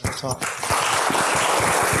for a wonderful talk.